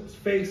challenge that was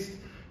faced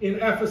in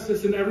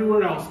Ephesus and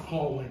everywhere else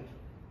Paul went.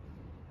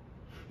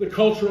 The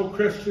cultural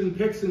Christian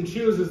picks and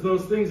chooses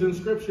those things in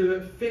Scripture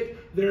that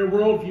fit their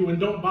worldview and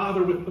don't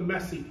bother with the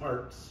messy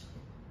parts.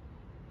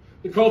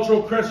 The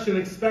cultural Christian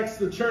expects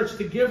the church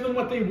to give them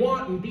what they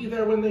want and be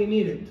there when they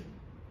need it.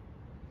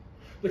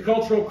 The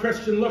cultural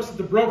Christian looks at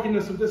the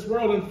brokenness of this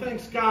world and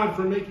thanks God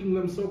for making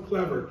them so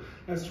clever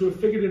as to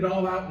have figured it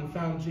all out and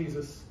found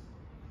Jesus.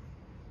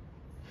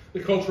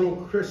 The cultural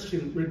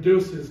Christian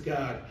reduces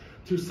God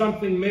to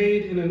something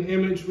made in an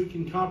image we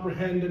can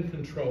comprehend and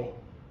control.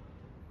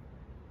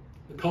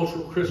 The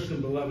cultural Christian,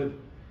 beloved,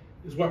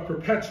 is what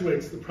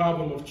perpetuates the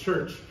problem of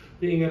church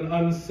being an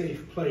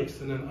unsafe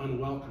place and an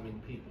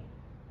unwelcoming people.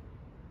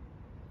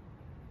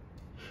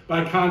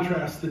 By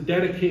contrast, the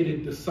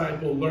dedicated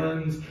disciple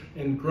learns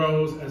and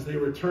grows as they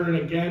return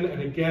again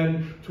and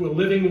again to a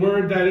living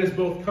word that is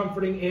both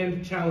comforting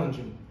and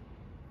challenging.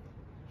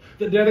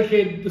 The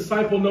dedicated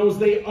disciple knows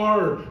they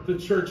are the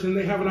church and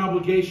they have an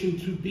obligation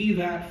to be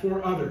that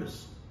for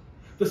others.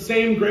 The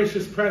same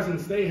gracious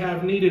presence they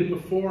have needed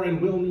before and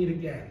will need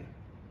again.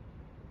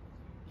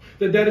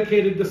 The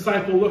dedicated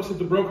disciple looks at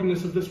the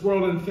brokenness of this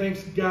world and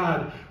thanks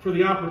God for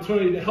the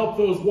opportunity to help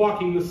those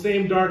walking the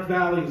same dark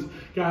valleys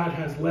God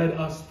has led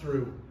us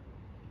through.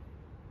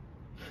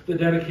 The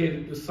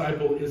dedicated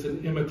disciple is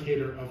an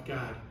imitator of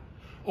God,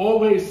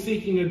 always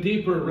seeking a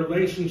deeper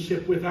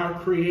relationship with our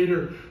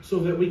Creator so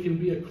that we can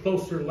be a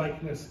closer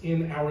likeness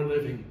in our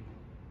living.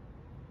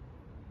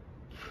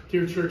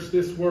 Dear church,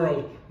 this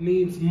world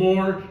needs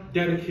more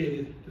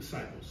dedicated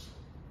disciples.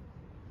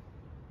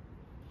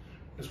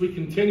 As we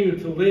continue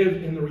to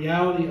live in the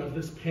reality of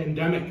this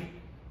pandemic,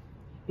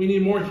 we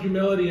need more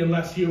humility and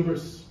less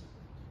hubris,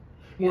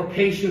 more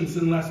patience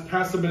and less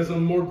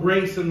pessimism, more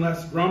grace and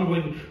less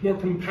grumbling, more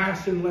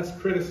compassion and less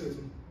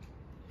criticism.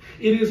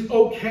 It is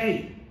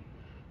okay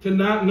to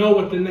not know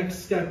what the next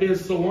step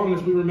is so long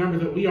as we remember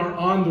that we are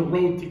on the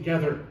road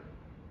together.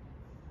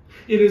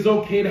 It is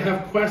okay to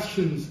have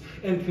questions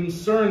and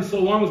concerns so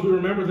long as we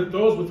remember that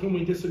those with whom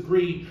we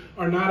disagree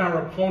are not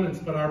our opponents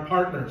but our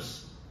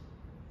partners.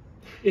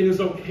 It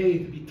is okay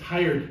to be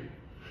tired,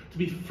 to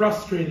be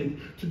frustrated,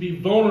 to be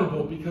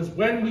vulnerable, because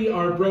when we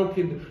are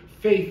broken,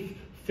 faith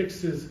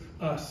fixes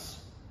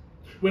us.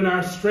 When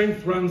our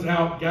strength runs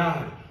out,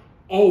 God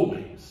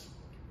always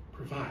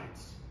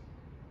provides.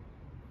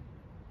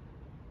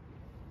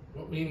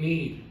 What we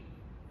need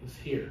is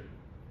here,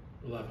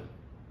 beloved.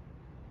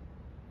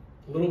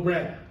 A little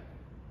bread.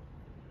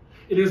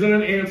 It isn't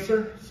an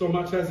answer so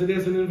much as it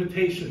is an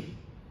invitation.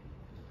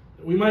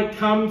 That we might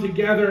come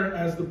together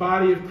as the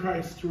body of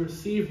Christ to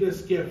receive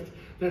this gift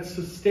that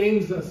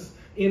sustains us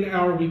in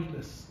our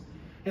weakness,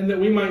 and that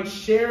we might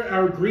share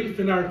our grief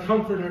and our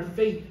comfort, our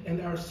faith and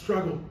our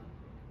struggle.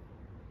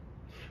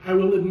 I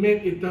will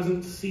admit it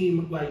doesn't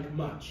seem like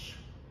much.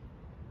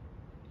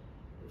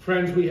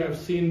 Friends, we have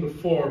seen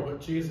before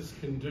what Jesus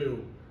can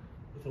do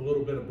with a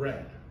little bit of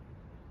bread.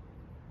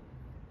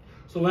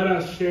 So let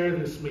us share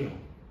this meal,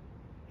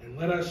 and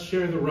let us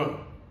share the road.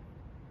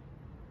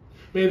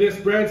 May this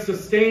bread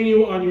sustain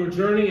you on your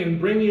journey and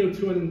bring you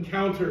to an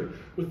encounter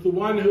with the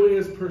one who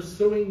is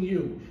pursuing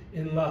you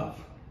in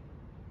love.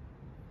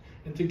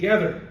 And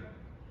together,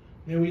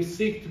 may we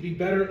seek to be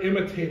better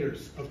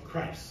imitators of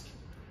Christ,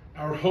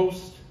 our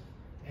host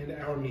and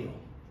our meal.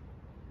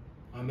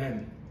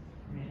 Amen.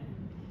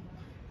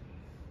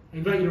 I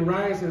invite you to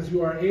rise as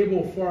you are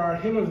able for our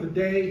hymn of the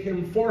day,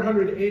 hymn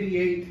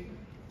 488,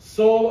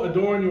 Soul,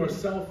 Adorn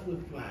Yourself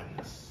with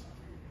Gladness.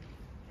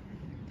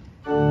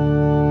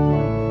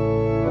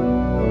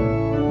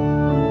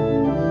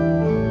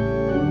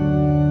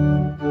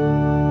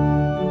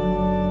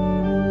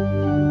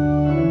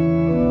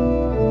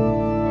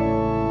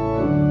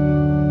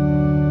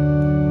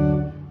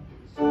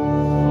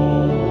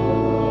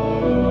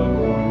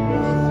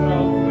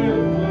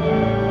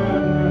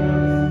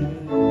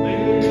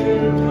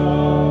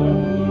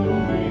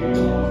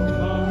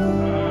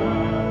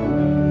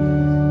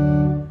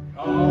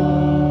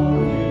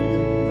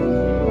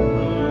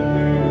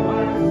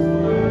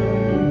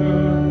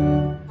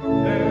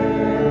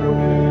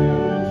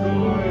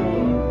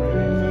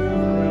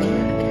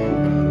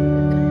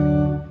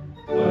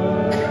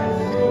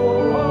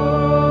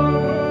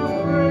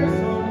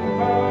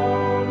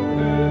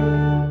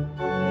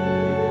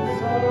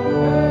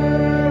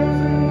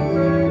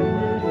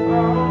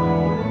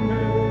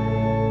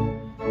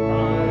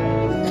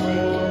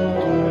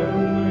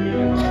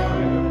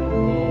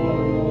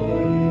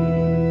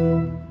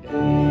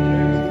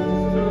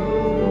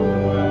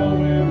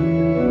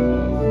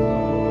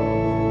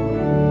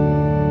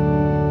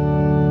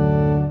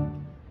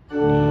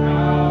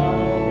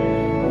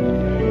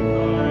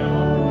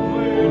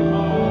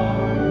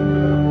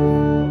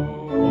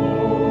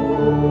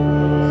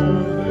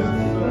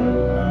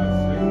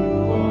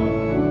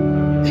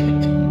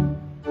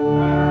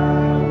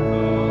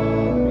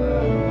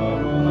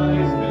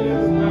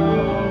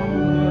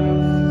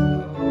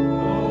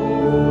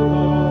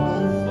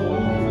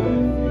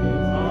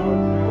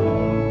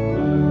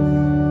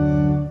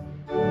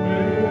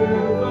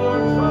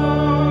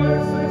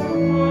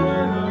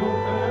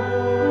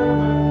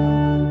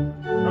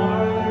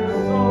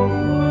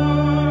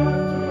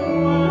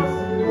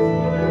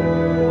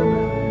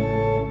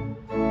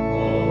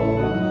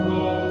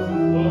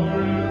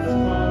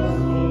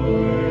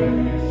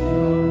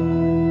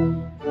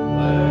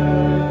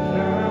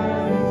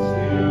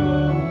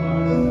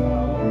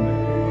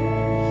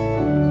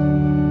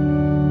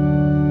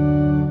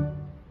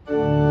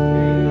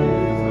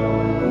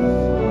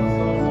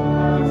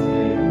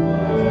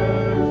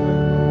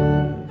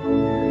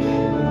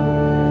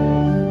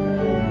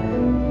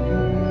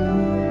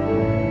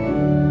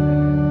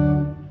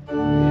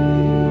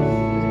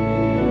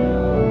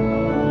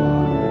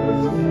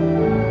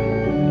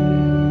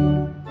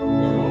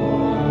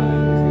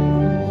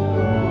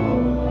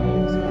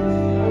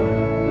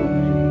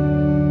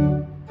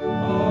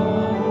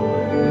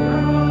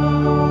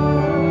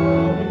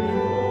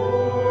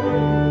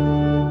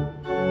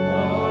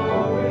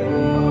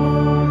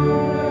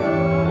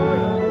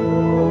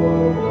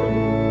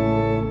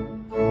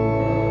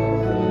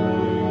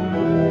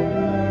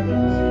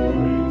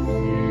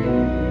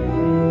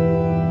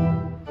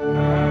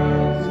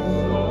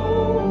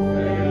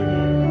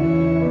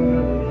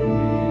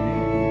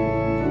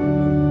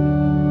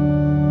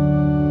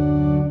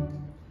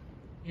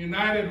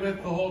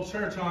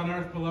 church on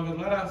earth, beloved,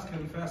 let us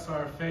confess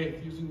our faith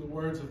using the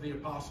words of the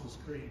Apostles'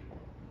 Creed.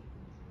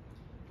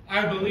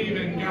 I believe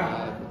in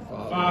God,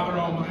 Father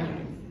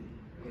Almighty,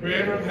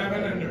 creator of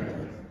heaven and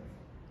earth.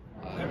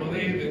 I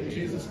believe in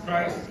Jesus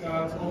Christ,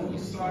 God's only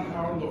Son,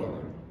 our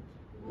Lord,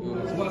 who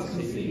was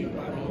conceived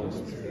by the Holy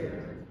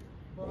Spirit,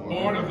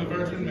 born of the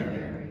Virgin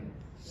Mary,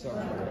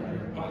 suffered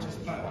under Pontius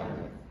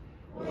Pilate,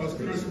 was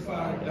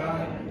crucified,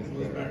 died, and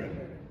was buried.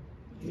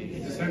 He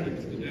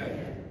descended to the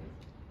dead.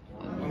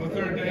 On the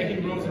third day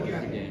he rose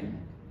again.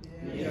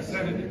 He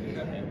ascended into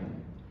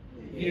heaven.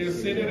 He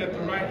is seated at the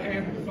right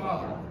hand of the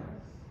Father,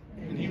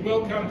 and he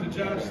will come to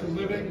judge the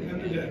living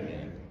and the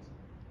dead.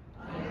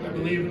 I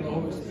believe in the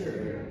Holy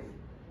Spirit,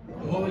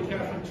 the Holy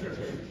Catholic Church,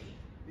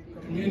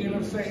 the communion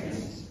of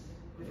saints,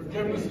 the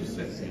forgiveness of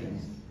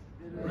sins,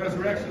 the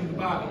resurrection of the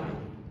body,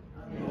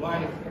 and the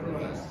life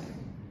everlasting.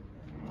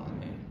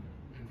 Amen.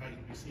 I invite you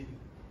to be seated.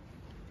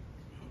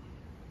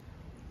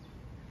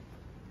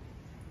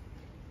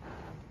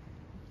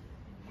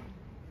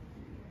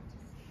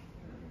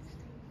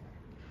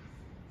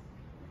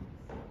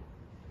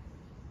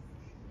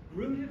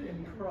 Rooted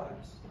in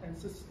Christ and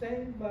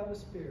sustained by the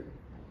Spirit,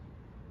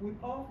 we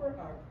offer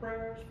our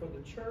prayers for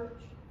the church,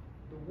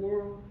 the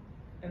world,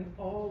 and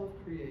all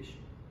of creation.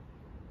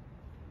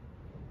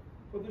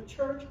 For the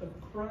Church of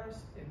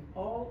Christ in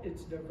all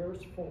its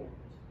diverse forms,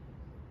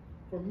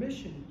 for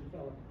mission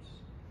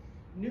developers,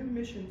 new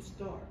mission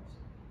starts,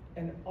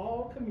 and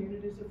all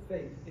communities of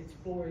faith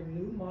exploring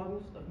new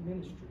models of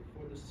ministry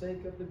for the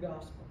sake of the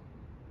gospel,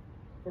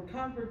 for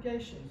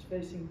congregations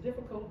facing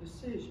difficult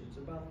decisions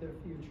about their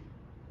future.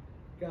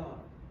 God,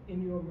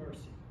 in your mercy.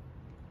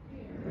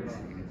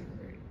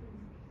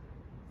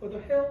 For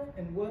the health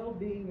and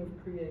well-being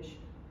of creation,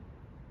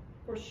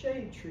 for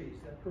shade trees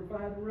that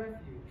provide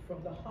refuge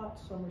from the hot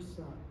summer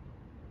sun,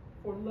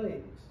 for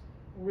lakes,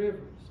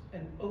 rivers,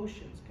 and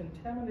oceans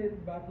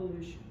contaminated by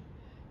pollution,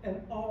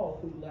 and all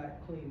who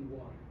lack clean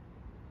water.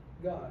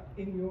 God,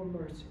 in your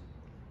mercy.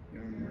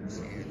 Your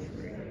mercy is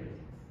great.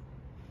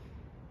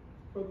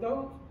 For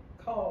those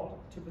called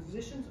to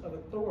positions of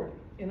authority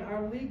in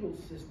our legal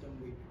system,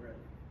 we pray.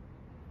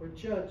 For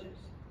judges,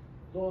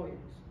 lawyers,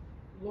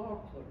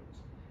 law clerks,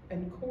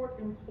 and court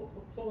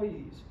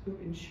employees who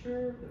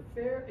ensure the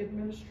fair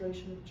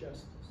administration of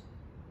justice.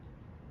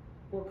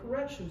 For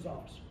corrections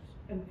officers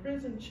and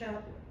prison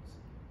chaplains,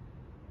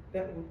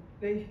 that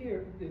they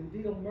hear and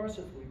deal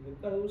mercifully with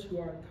those who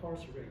are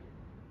incarcerated.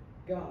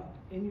 God,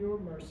 in your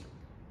mercy.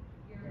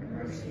 Your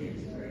mercy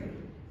is great.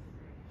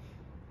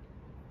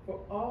 For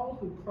all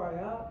who cry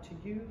out to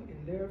you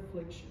in their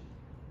affliction,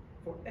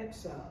 for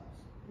exiles,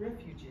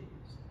 refugees,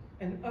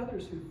 and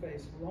others who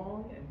face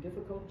long and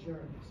difficult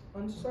journeys,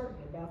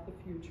 uncertain about the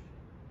future,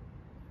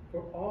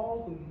 for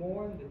all who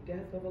mourn the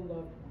death of a loved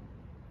one,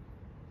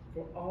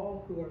 for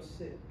all who are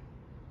sick,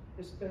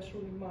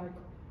 especially Michael,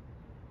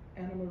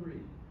 Anna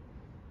Marie,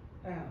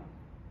 Al,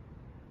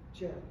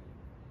 Jeff,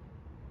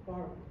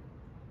 Barbara,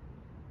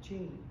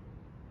 Jean,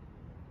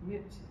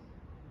 Mitzi,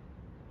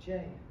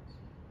 James,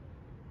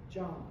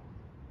 John,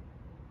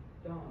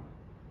 Don,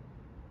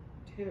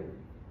 Terry,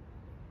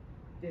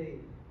 Dave,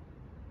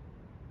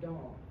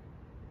 Dawn,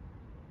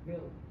 Miller,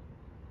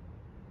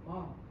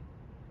 Mom,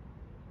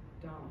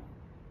 Don,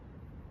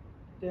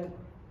 Deborah,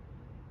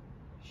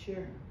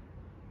 Sharon,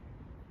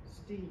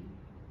 Steve,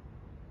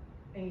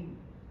 Amy,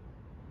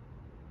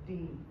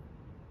 Dean,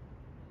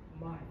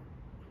 Mike,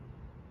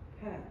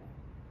 Pat,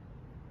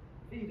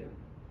 Vita,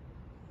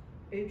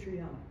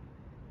 Adriana,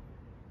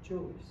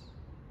 Joyce,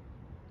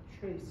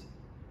 Tracy,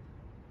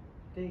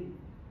 Dave,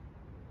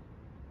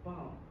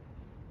 Bob,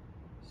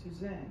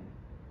 Suzanne,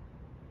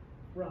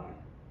 Brian,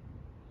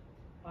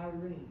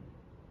 Irene,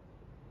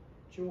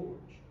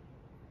 George,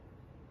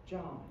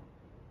 John,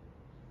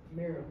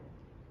 Meryl,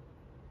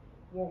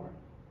 Warren,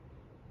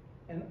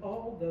 and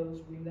all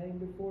those we name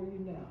before you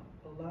now,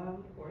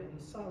 aloud or in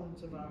the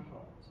silence of our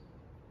hearts.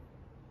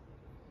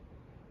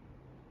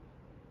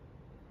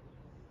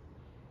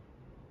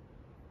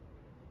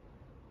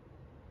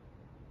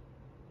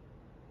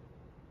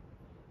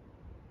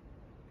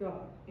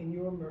 God, in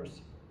your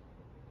mercy.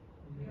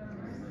 Your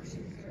mercy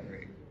is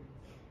great.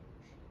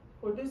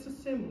 For this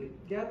assembly,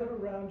 gathered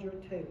around your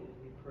table,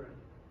 we pray.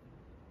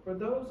 For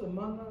those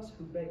among us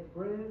who bake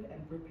bread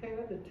and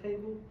prepare the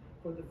table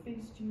for the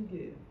feast you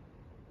give.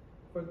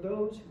 For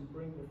those who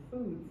bring the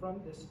food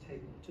from this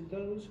table to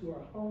those who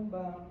are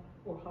homebound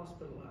or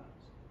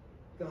hospitalized.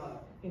 God,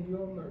 in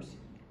your mercy.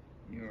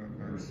 Your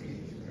mercy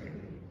is great.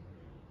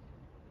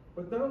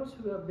 For those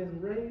who have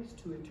been raised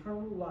to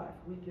eternal life,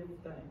 we give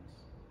thanks.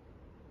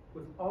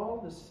 With all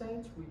the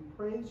saints, we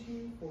praise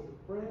you for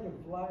the bread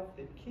of life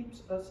that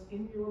keeps us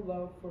in your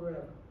love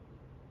forever.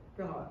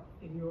 God,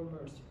 in your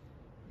mercy.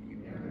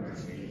 Your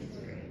mercy is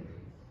great.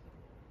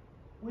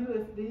 We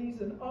lift these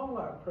and all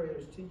our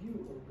prayers to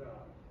you, O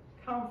God,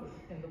 confident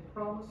in the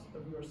promise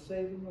of your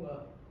saving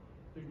love.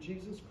 Through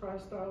Jesus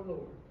Christ our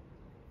Lord.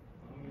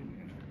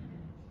 Amen.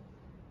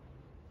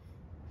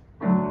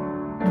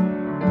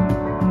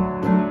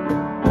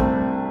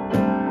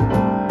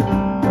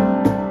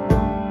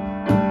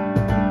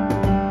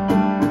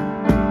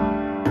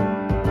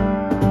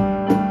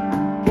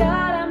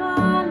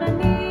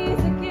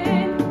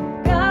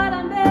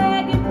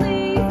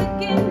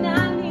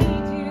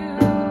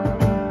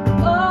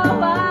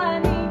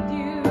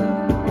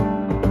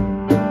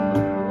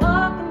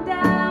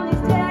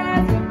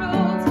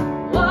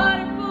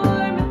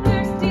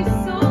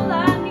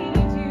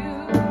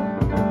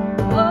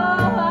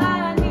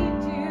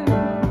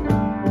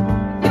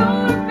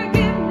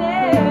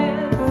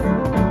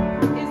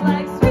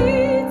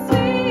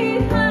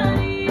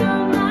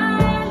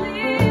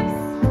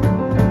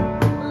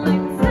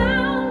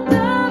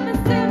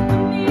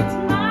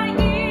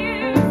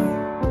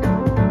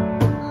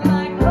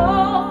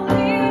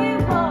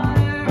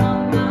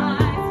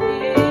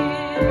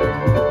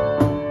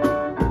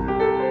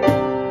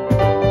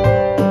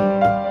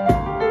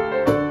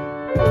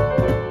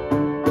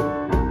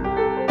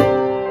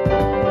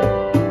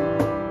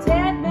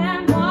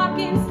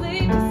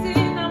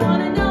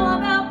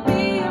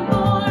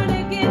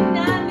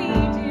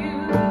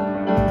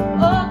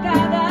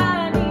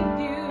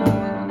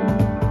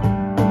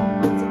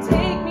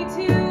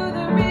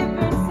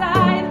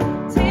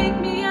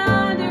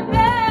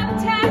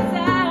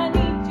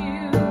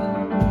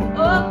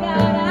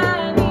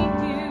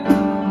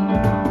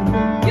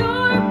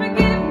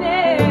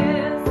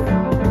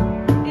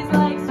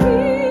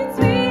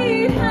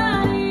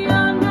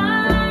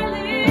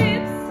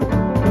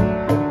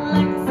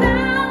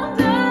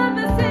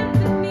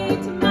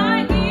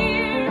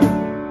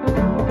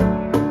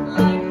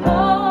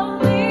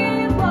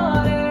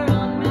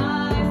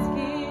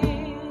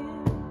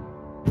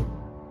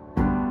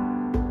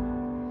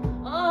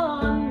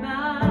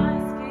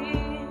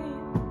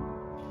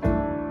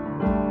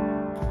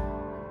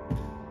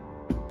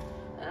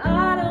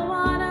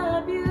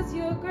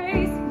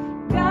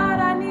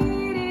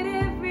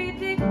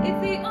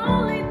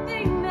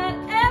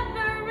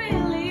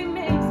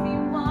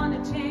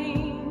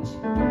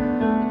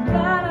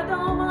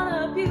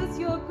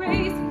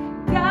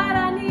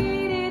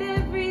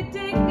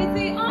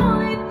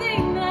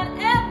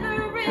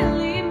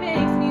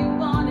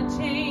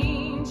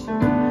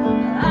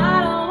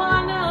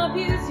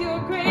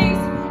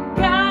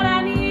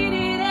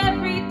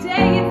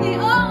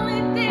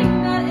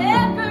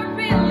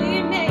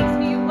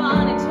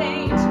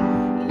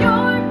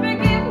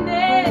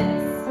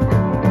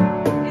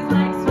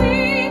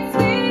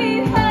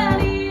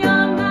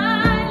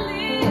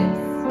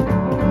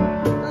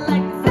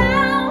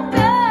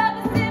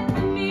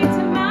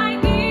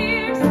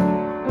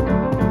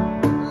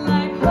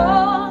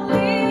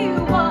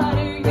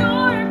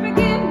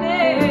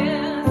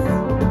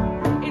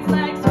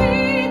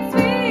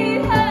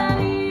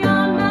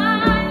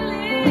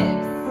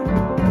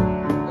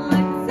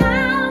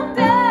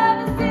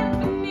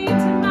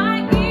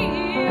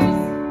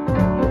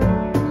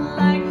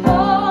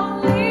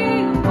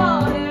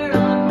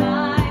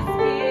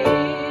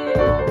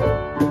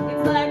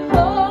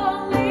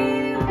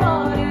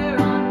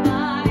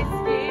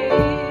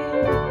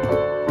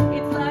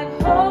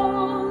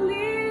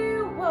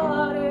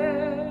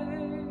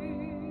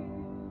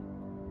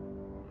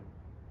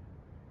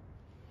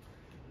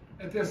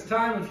 At this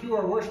time, if you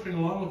are worshiping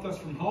along with us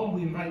from home,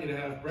 we invite you to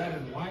have bread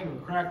and wine or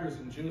crackers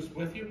and juice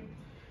with you.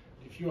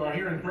 If you are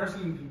here in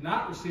person and did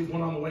not receive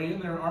one on the way in,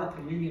 there are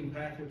communion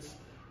packets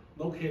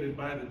located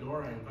by the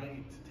door. I invite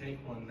you to take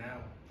one now.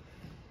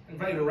 I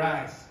invite you to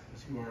rise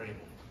as you are able.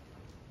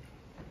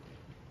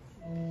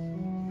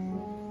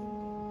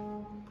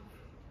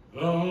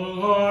 The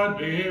Lord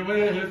be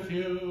with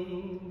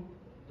you.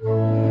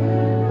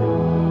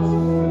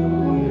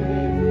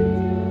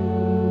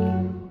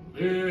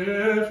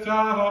 Lift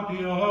up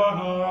your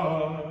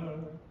heart.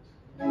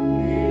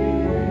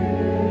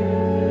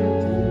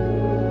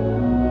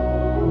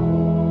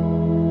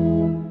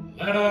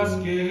 Let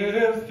us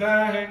give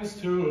thanks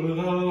to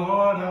the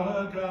Lord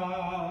our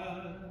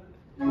God.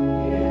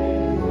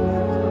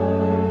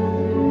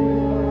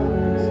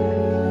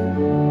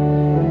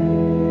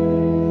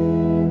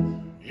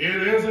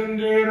 It is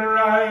indeed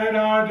right,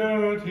 our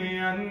duty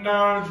and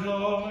our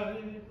joy,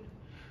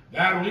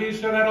 that we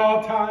should at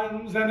all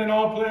times and in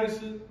all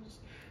places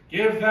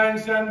give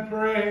thanks and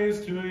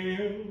praise to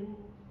you,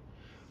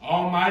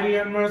 Almighty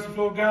and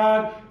merciful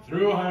God,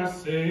 through our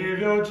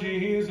Savior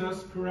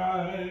Jesus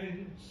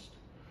Christ,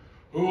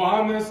 who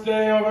on this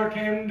day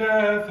overcame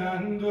death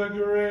and the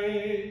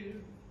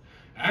grave,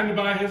 and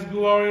by his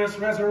glorious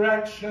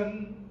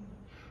resurrection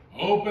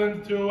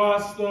opened to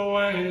us the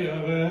way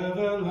of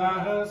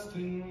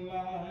everlasting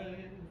life.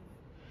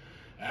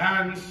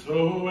 And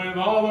so with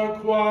all the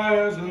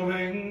choirs of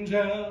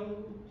angels,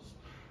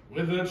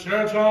 with the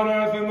church on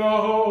earth and the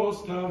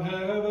host of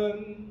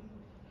heaven,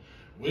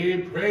 we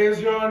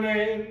praise your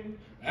name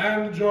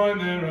and join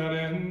their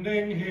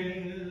unending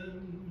hymn.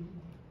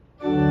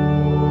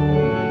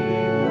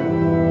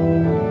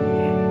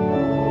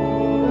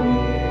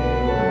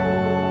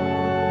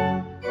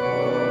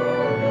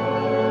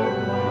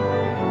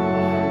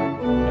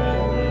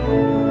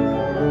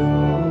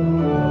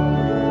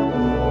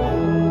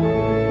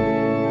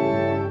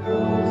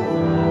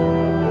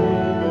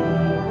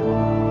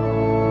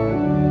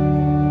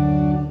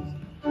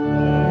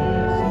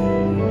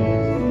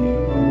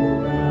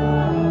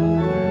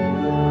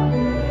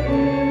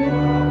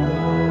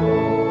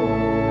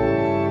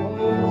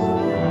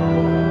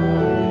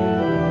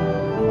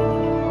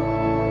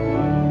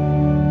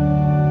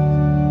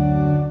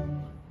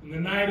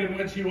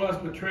 He was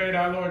betrayed,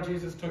 our Lord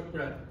Jesus took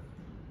bread.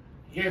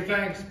 He gave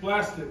thanks,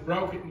 blessed it,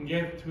 broke it, and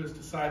gave it to his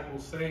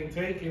disciples, saying,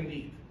 "Take and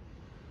eat.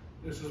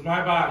 This is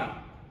my body,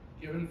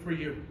 given for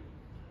you.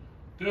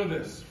 Do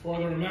this for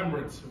the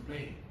remembrance of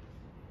me."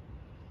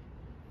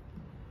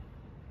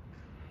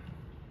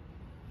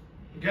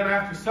 Again,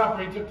 after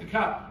supper, he took the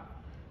cup.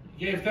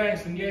 He gave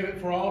thanks and gave it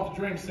for all to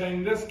drink,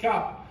 saying, "This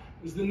cup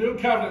is the new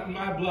covenant in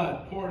my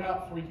blood, poured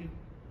out for you,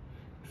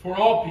 for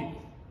all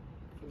people,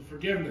 for the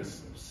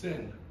forgiveness of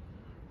sin.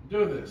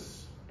 Do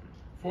this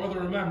for the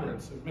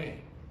remembrance of me."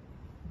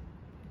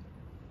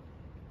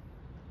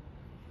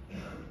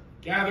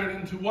 Gathered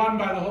into one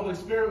by the Holy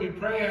Spirit, we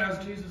pray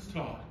as Jesus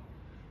taught.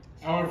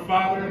 Our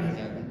Father in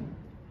heaven,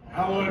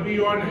 hallowed be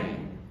your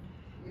name.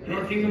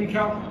 Your kingdom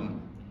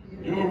come,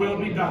 your will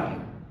be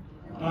done,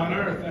 on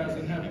earth as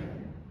in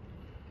heaven.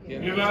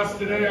 Give us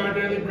today our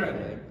daily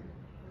bread.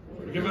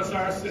 Forgive us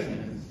our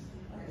sins,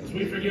 as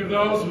we forgive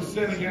those who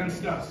sin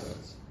against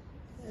us.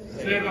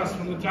 Save us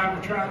from the time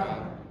of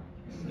trial.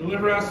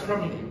 Deliver us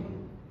from evil.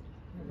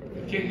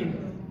 The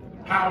kingdom,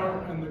 the power,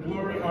 and the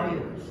glory are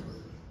yours,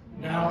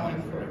 now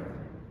and forever.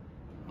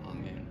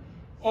 Amen.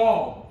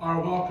 All are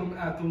welcome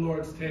at the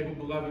Lord's table,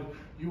 beloved.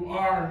 You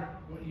are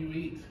what you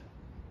eat.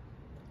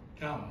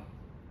 Come,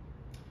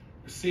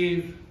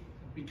 receive,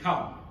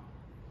 become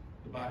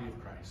the body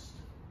of Christ.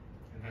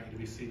 I invite you to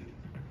be seated.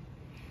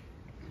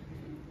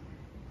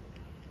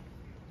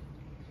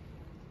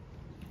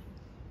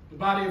 The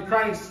body of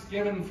Christ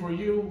given for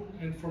you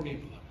and for me,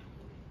 beloved.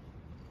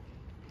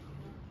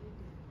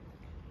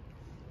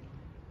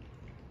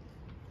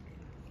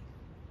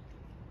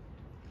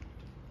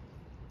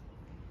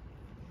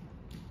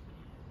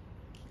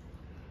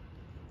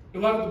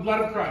 Beloved, the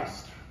blood of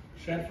Christ,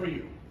 shed for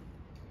you,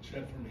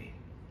 shed for me.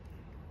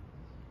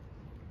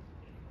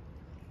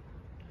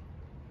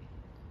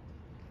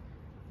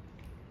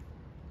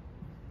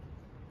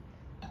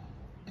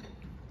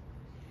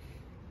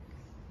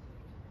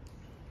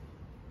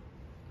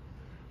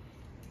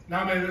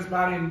 Now may this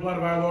body and blood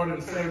of our Lord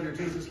and Savior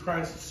Jesus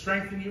Christ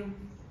strengthen you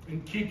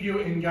and keep you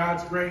in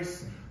God's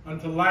grace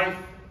unto life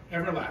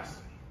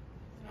everlasting.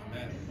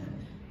 Amen.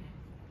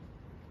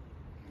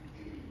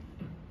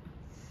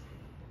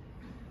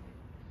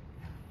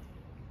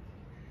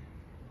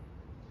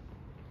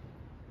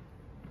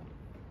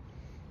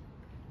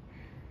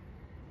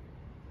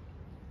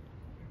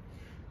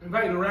 I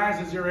invite you to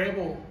rise as you're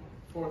able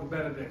for the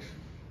benediction.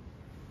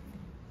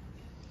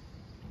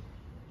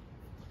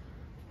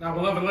 Now,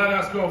 beloved, let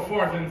us go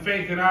forth in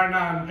faith in our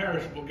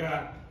non-perishable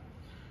God,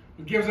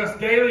 who gives us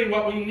daily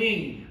what we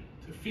need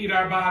to feed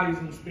our bodies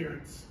and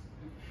spirits.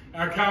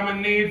 Our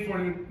common need for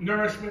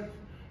nourishment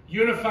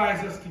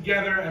unifies us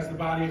together as the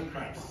body of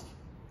Christ.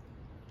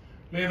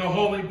 May the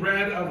holy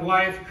bread of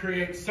life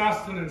create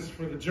sustenance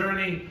for the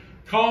journey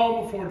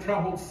calm for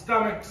troubled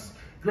stomachs,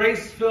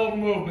 grace-filled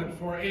movement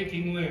for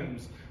aching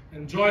limbs,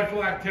 and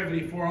joyful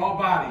activity for all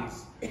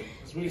bodies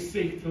as we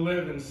seek to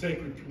live in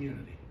sacred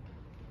community.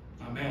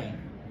 Amen.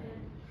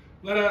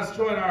 Let us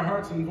join our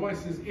hearts and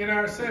voices in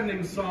our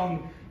sending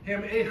song,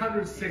 hymn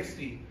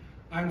 860,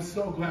 I'm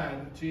So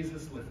Glad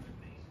Jesus Lifted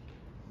Me.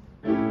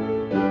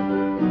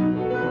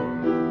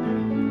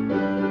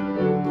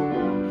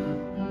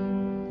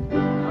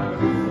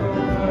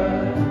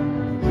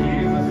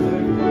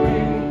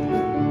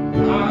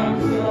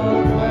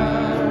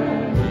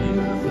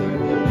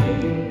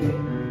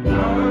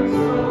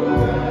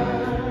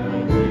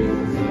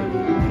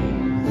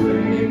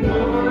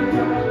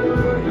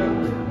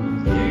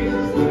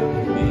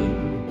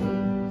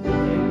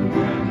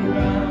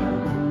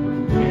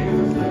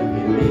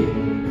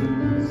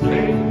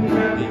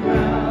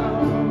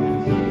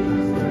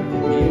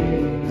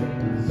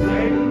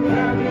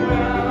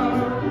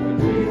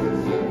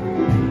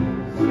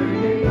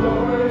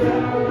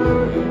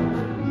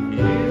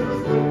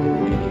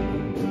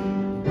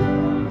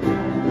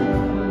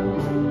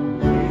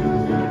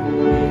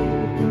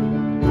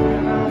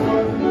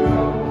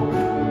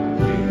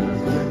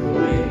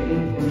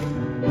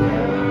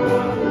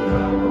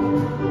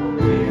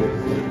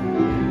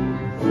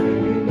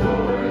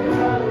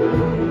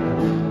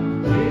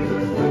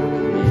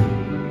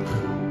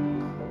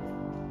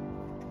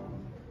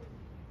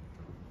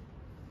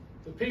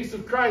 The peace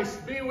of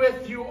Christ be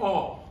with you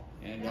all.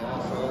 And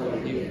also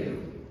with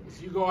you.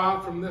 As you go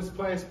out from this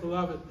place,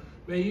 beloved,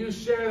 may you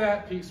share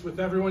that peace with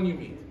everyone you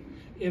meet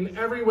in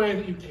every way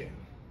that you can.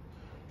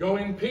 Go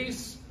in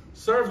peace,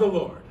 serve the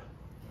Lord.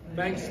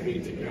 Thanks be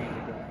to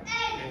God.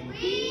 And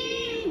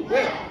we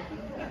will.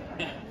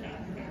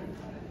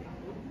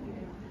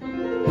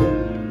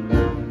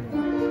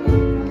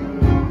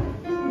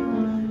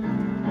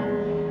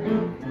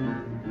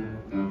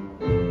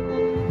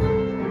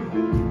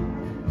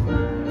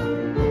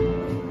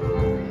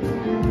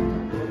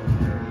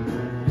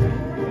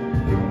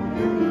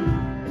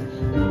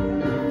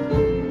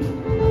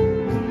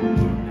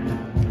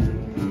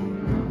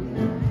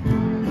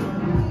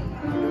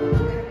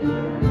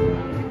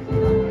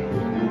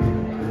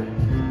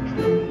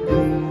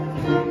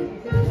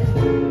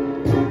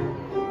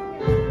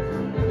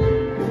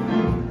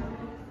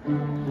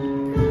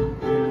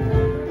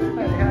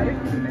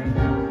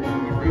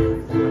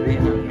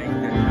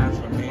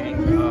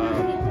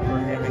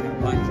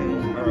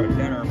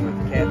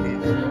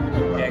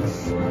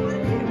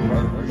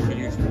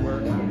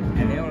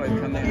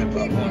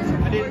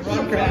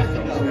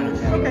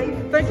 Okay,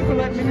 thank you for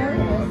letting me know.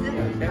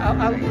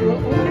 We'll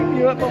keep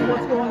you up on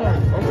what's going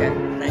on. Okay,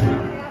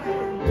 thank you.